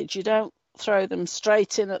 college. You don't throw them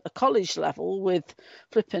straight in at the college level with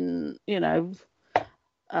flipping,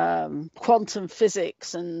 quantum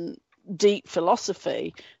physics and deep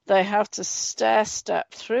philosophy. They have to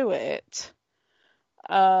stair-step through it.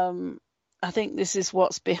 I think this is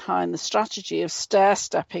what's behind the strategy of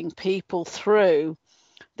stair-stepping people through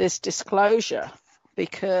this disclosure,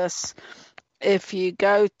 because if you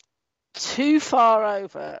go too far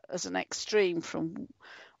over as an extreme from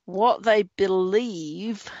what they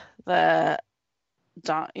believe their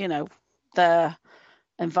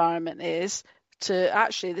environment is to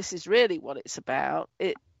actually this is really what it's about,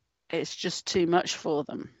 it's just too much for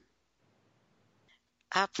them.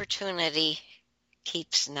 Opportunity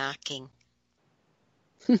keeps knocking.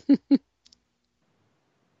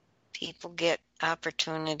 People get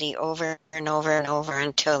opportunity over and over and over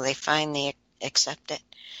until they finally accept it.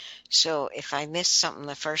 So if I miss something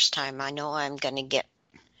the first time, I know I'm going to get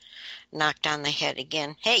knocked on the head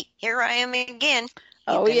again. Hey, here I am again.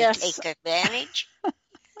 Oh, yes. Take advantage.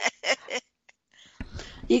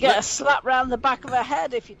 You get a slap round the back of the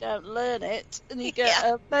head if you don't learn it, and you get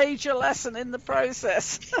a major lesson in the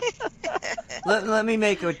process. Let me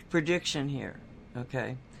make a prediction here,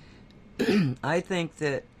 okay? I think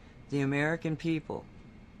that the American people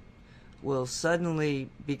will suddenly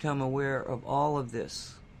become aware of all of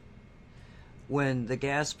this when the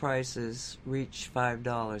gas prices reach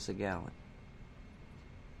 $5 a gallon.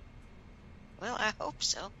 Well, I hope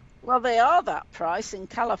so. Well, they are that price in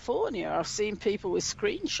California. I've seen people with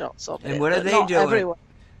screenshots of it. And what are they doing? Everyone.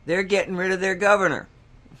 They're getting rid of their governor.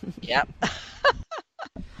 Yep.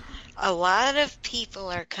 A lot of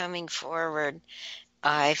people are coming forward,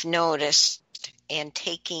 I've noticed, and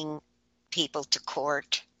taking people to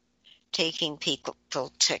court, taking people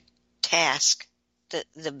to task,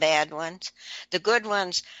 the bad ones. The good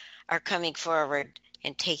ones are coming forward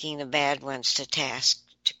and taking the bad ones to task,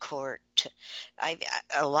 to court.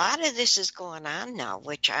 A lot of this is going on now,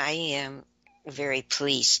 which I am very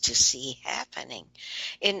pleased to see happening.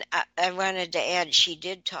 And I wanted to add, she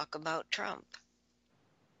did talk about Trump.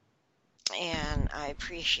 And I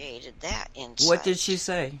appreciated that insight. What did she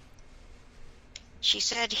say? She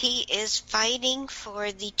said he is fighting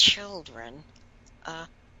for the children.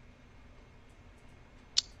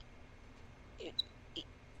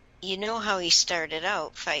 You know how he started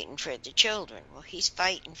out fighting for the children. Well, he's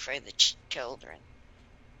fighting for the children.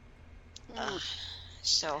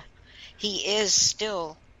 So he is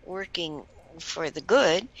still working for the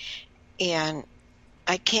good. And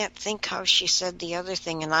I can't think how she said the other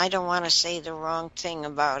thing, and I don't want to say the wrong thing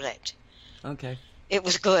about it. Okay. It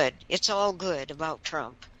was good. It's all good about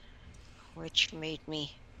Trump, which made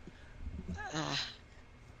me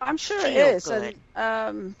I'm sure it is. Good.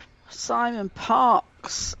 And Simon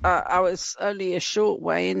Parkes, I was only a short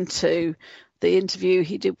way into the interview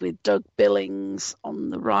he did with Doug Billings on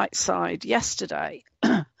the right side yesterday,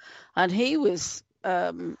 and he was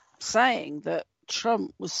saying that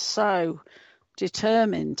Trump was so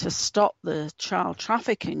determined to stop the child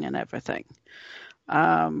trafficking and everything.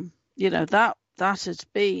 That has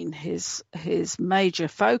been his major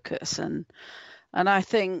focus, and I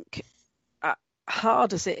think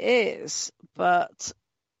hard as it is, but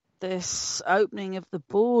this opening of the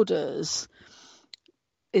borders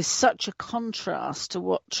is such a contrast to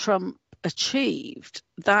what Trump achieved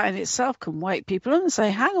that in itself can wake people up and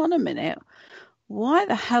say, hang on a minute, why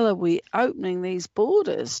the hell are we opening these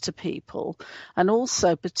borders to people? And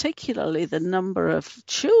also particularly the number of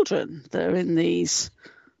children that are in these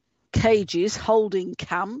cages, holding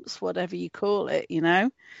camps, whatever you call it,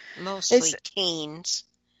 Mostly teens.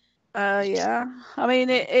 Yeah. I mean,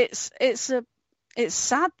 it's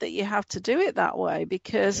sad that you have to do it that way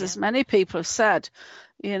because, as many people have said,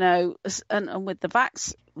 and with the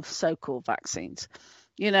so-called vaccines,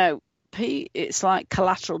 it's like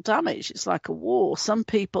collateral damage. It's like a war. Some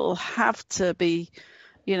people have to be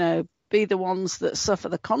the ones that suffer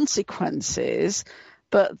the consequences,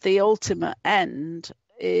 but the ultimate end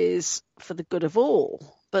is for the good of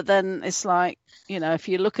all. But then it's like, if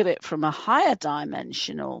you look at it from a higher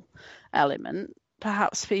dimensional element,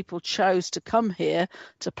 perhaps people chose to come here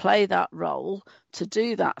to play that role, to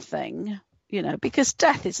do that thing, because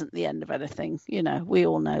death isn't the end of anything. We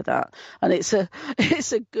all know that. And it's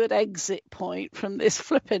a good exit point from this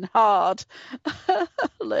flipping hard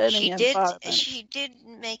learning environment. She did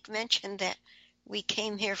make mention that we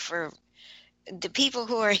came here for the people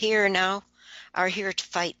who are here now are here to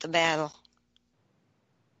fight the battle.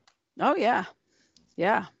 Oh, yeah.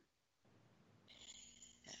 Yeah.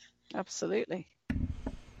 Absolutely.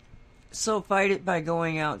 So fight it by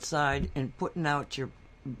going outside and putting out your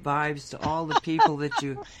vibes to all the people that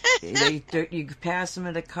you pass them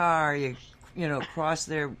in a car, you cross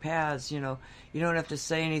their paths, you don't have to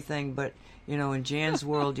say anything, but in Jan's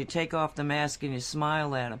world, you take off the mask and you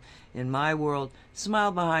smile at them. In my world,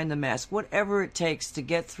 smile behind the mask, whatever it takes to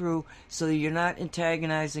get through so that you're not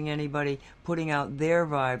antagonizing anybody, putting out their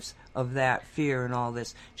vibes of that fear and all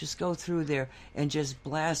this. Just go through there and just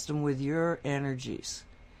blast them with your energies.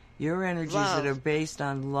 Your energies that are based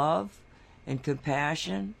on love and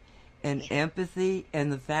compassion and empathy and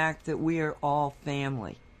the fact that we are all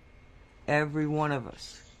family. Every one of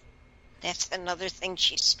us. That's another thing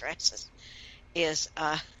she stresses is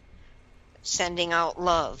sending out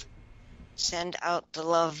love. Send out the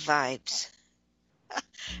love vibes.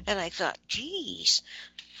 And I thought, geez,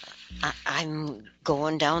 I'm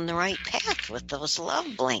going down the right path with those love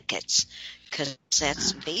blankets. Because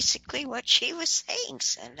that's basically what she was saying.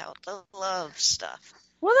 Send out the love stuff.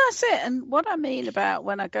 Well, that's it. And what I mean about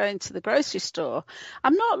when I go into the grocery store,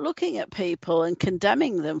 I'm not looking at people and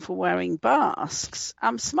condemning them for wearing masks.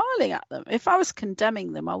 I'm smiling at them. If I was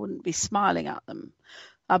condemning them, I wouldn't be smiling at them.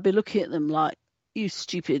 I'd be looking at them like, you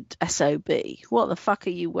stupid SOB. What the fuck are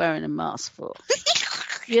you wearing a mask for?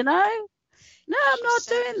 No, I'm not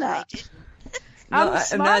doing that. No,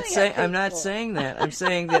 I'm not saying that. I'm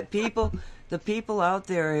saying that the people out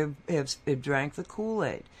there have drank the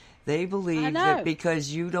Kool-Aid. They believe that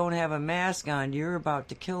because you don't have a mask on, you're about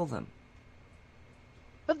to kill them.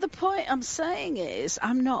 But the point I'm saying is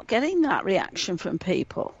I'm not getting that reaction from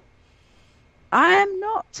people. I am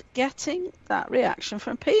not getting that reaction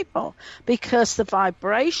from people because the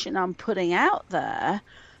vibration I'm putting out there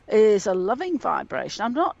is a loving vibration.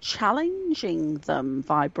 I'm not challenging them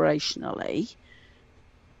vibrationally.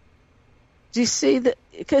 Do you see that?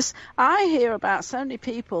 Because I hear about so many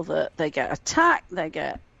people that they get attacked, they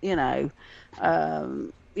get,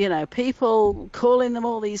 people calling them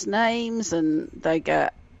all these names and they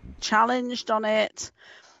get challenged on it.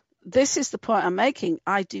 This is the point I'm making.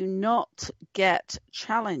 I do not get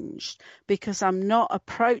challenged because I'm not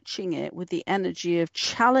approaching it with the energy of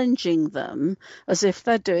challenging them as if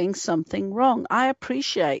they're doing something wrong. I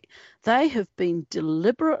appreciate they have been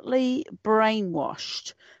deliberately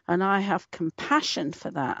brainwashed and I have compassion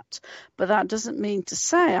for that. But that doesn't mean to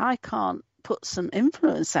say I can't put some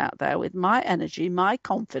influence out there with my energy, my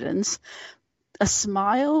confidence. A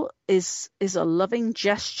smile is a loving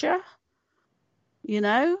gesture,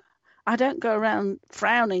 I don't go around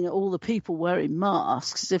frowning at all the people wearing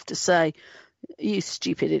masks as if to say, you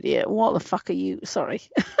stupid idiot, what the fuck are you? Sorry,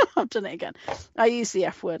 I've done it again. I use the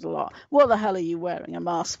F word a lot. What the hell are you wearing a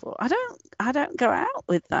mask for? I don't go out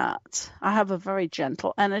with that. I have a very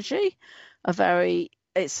gentle energy,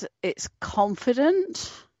 it's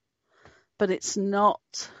confident, but it's not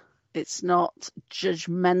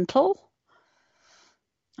judgmental.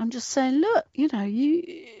 I'm just saying, look,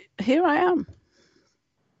 here I am.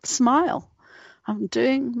 Smile. I'm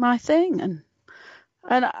doing my thing, and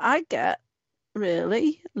I get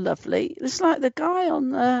really lovely. It's like the guy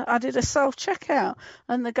I did a self-checkout,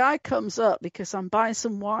 and the guy comes up because I'm buying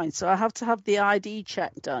some wine, so I have to have the ID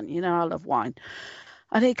check done. I love wine.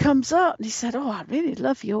 And he comes up and he said, oh, I really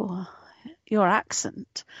love your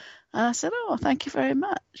accent. And I said, oh, thank you very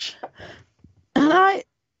much. And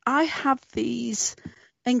I have these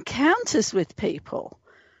encounters with people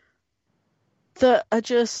that are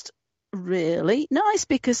just really nice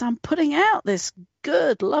because I'm putting out this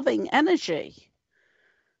good, loving energy.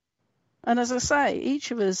 And as I say,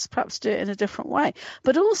 each of us perhaps do it in a different way.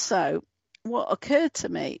 But also, what occurred to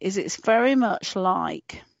me is it's very much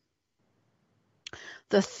like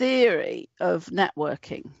the theory of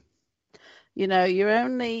networking. You're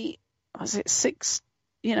only, six,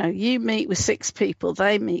 you meet with six people,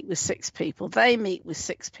 they meet with six people, they meet with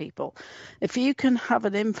six people. If you can have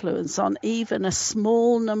an influence on even a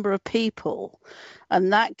small number of people,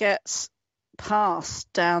 and that gets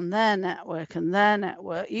passed down their network and their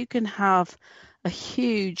network, you can have a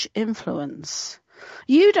huge influence.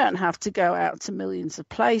 You don't have to go out to millions of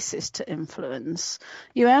places to influence.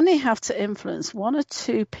 You only have to influence 1 or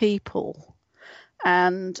 2 people,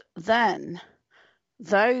 and then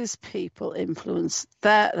those people influence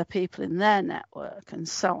the people in their network, and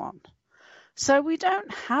so on. So we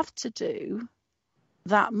don't have to do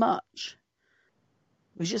that much.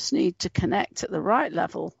 We just need to connect at the right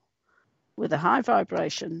level with a high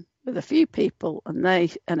vibration with a few people, and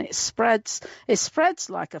it spreads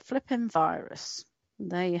like a flipping virus.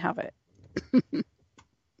 And there you have it.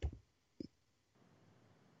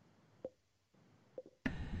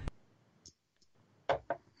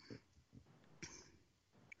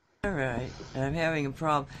 All right. I'm having a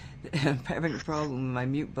problem. I'm having a problem with my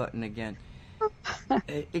mute button again.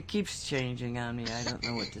 It keeps changing on me. I don't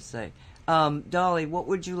know what to say. Dolly, what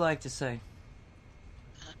would you like to say?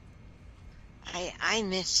 I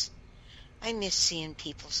miss seeing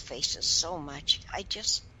people's faces so much. I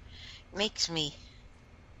just makes me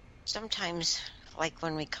sometimes, like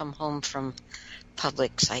when we come home from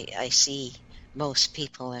Publix, I see most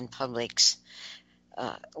people in Publix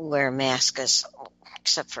wear masks,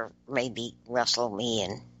 except for maybe Russell, me,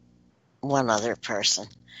 and one other person.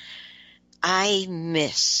 I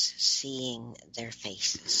miss seeing their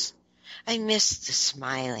faces. I miss the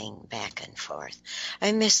smiling back and forth.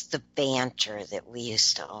 I miss the banter that we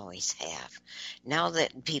used to always have. Now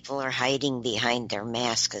that people are hiding behind their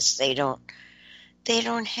masks, they don't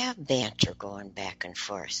have banter going back and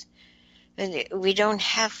forth. We don't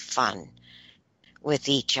have fun with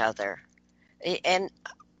each other. And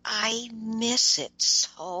I miss it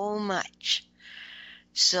so much.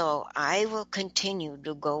 So I will continue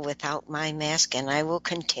to go without my mask, and I will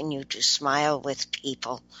continue to smile with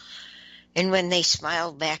people. And when they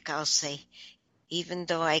smile back, I'll say, even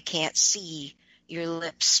though I can't see your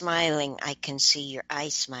lips smiling, I can see your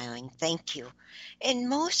eyes smiling. Thank you. And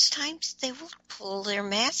most times they will pull their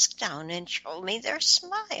mask down and show me their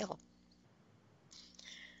smile.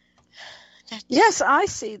 Yes, I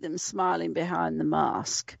see them smiling behind the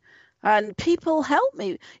mask. And people help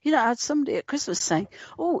me. You know, I had somebody at Christmas saying,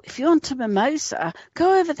 oh, if you want a mimosa,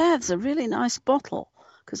 go over there. There's a really nice bottle.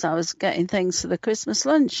 Because I was getting things for the Christmas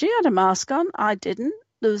lunch. She had a mask on. I didn't.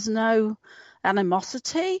 There was no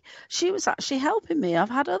animosity. She was actually helping me. I've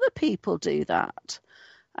had other people do that.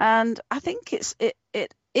 And I think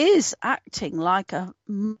it is acting like a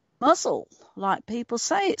muzzle, like people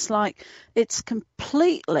say. It's like it's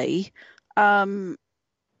completely,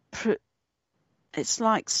 it's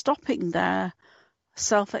like stopping their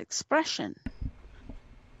self-expression.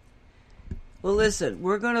 Well, listen,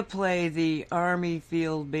 we're going to play the Army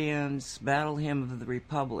Field Band's Battle Hymn of the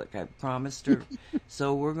Republic. I promised her.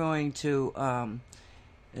 So we're going to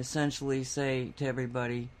essentially say to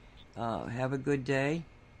everybody, have a good day.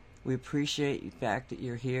 We appreciate the fact that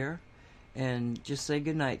you're here. And just say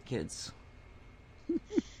goodnight, kids.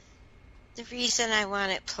 The reason I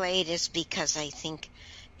want it played is because I think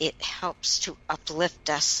it helps to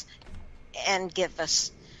uplift us and give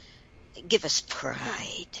us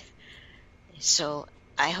pride. So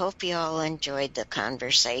I hope you all enjoyed the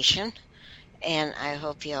conversation, and I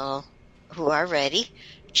hope you all who are ready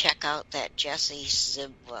check out that Jessie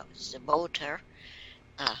Czebotar.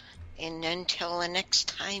 And until the next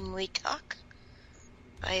time we talk,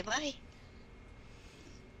 bye-bye.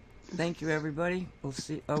 Thank you, everybody. We'll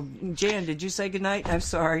see. Oh, Jan, did you say goodnight? I'm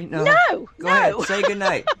sorry. No. Go ahead. Say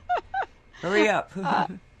goodnight. Hurry up.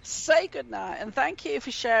 Say goodnight, and thank you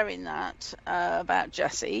for sharing that about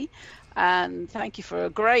Jessie. And thank you for a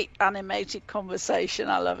great animated conversation.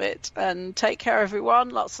 I love it. And take care, everyone.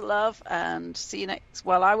 Lots of love. And see you next.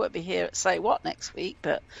 Well, I won't be here at Say What next week,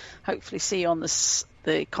 but hopefully see you on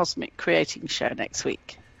the Cosmic Creating Show next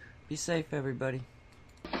week. Be safe, everybody.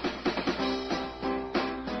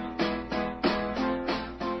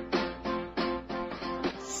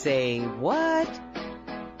 Say What?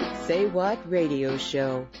 Say What radio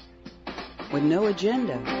show. With no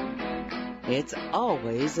agenda. It's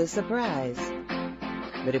always a surprise.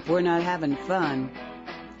 But if we're not having fun,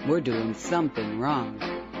 we're doing something wrong.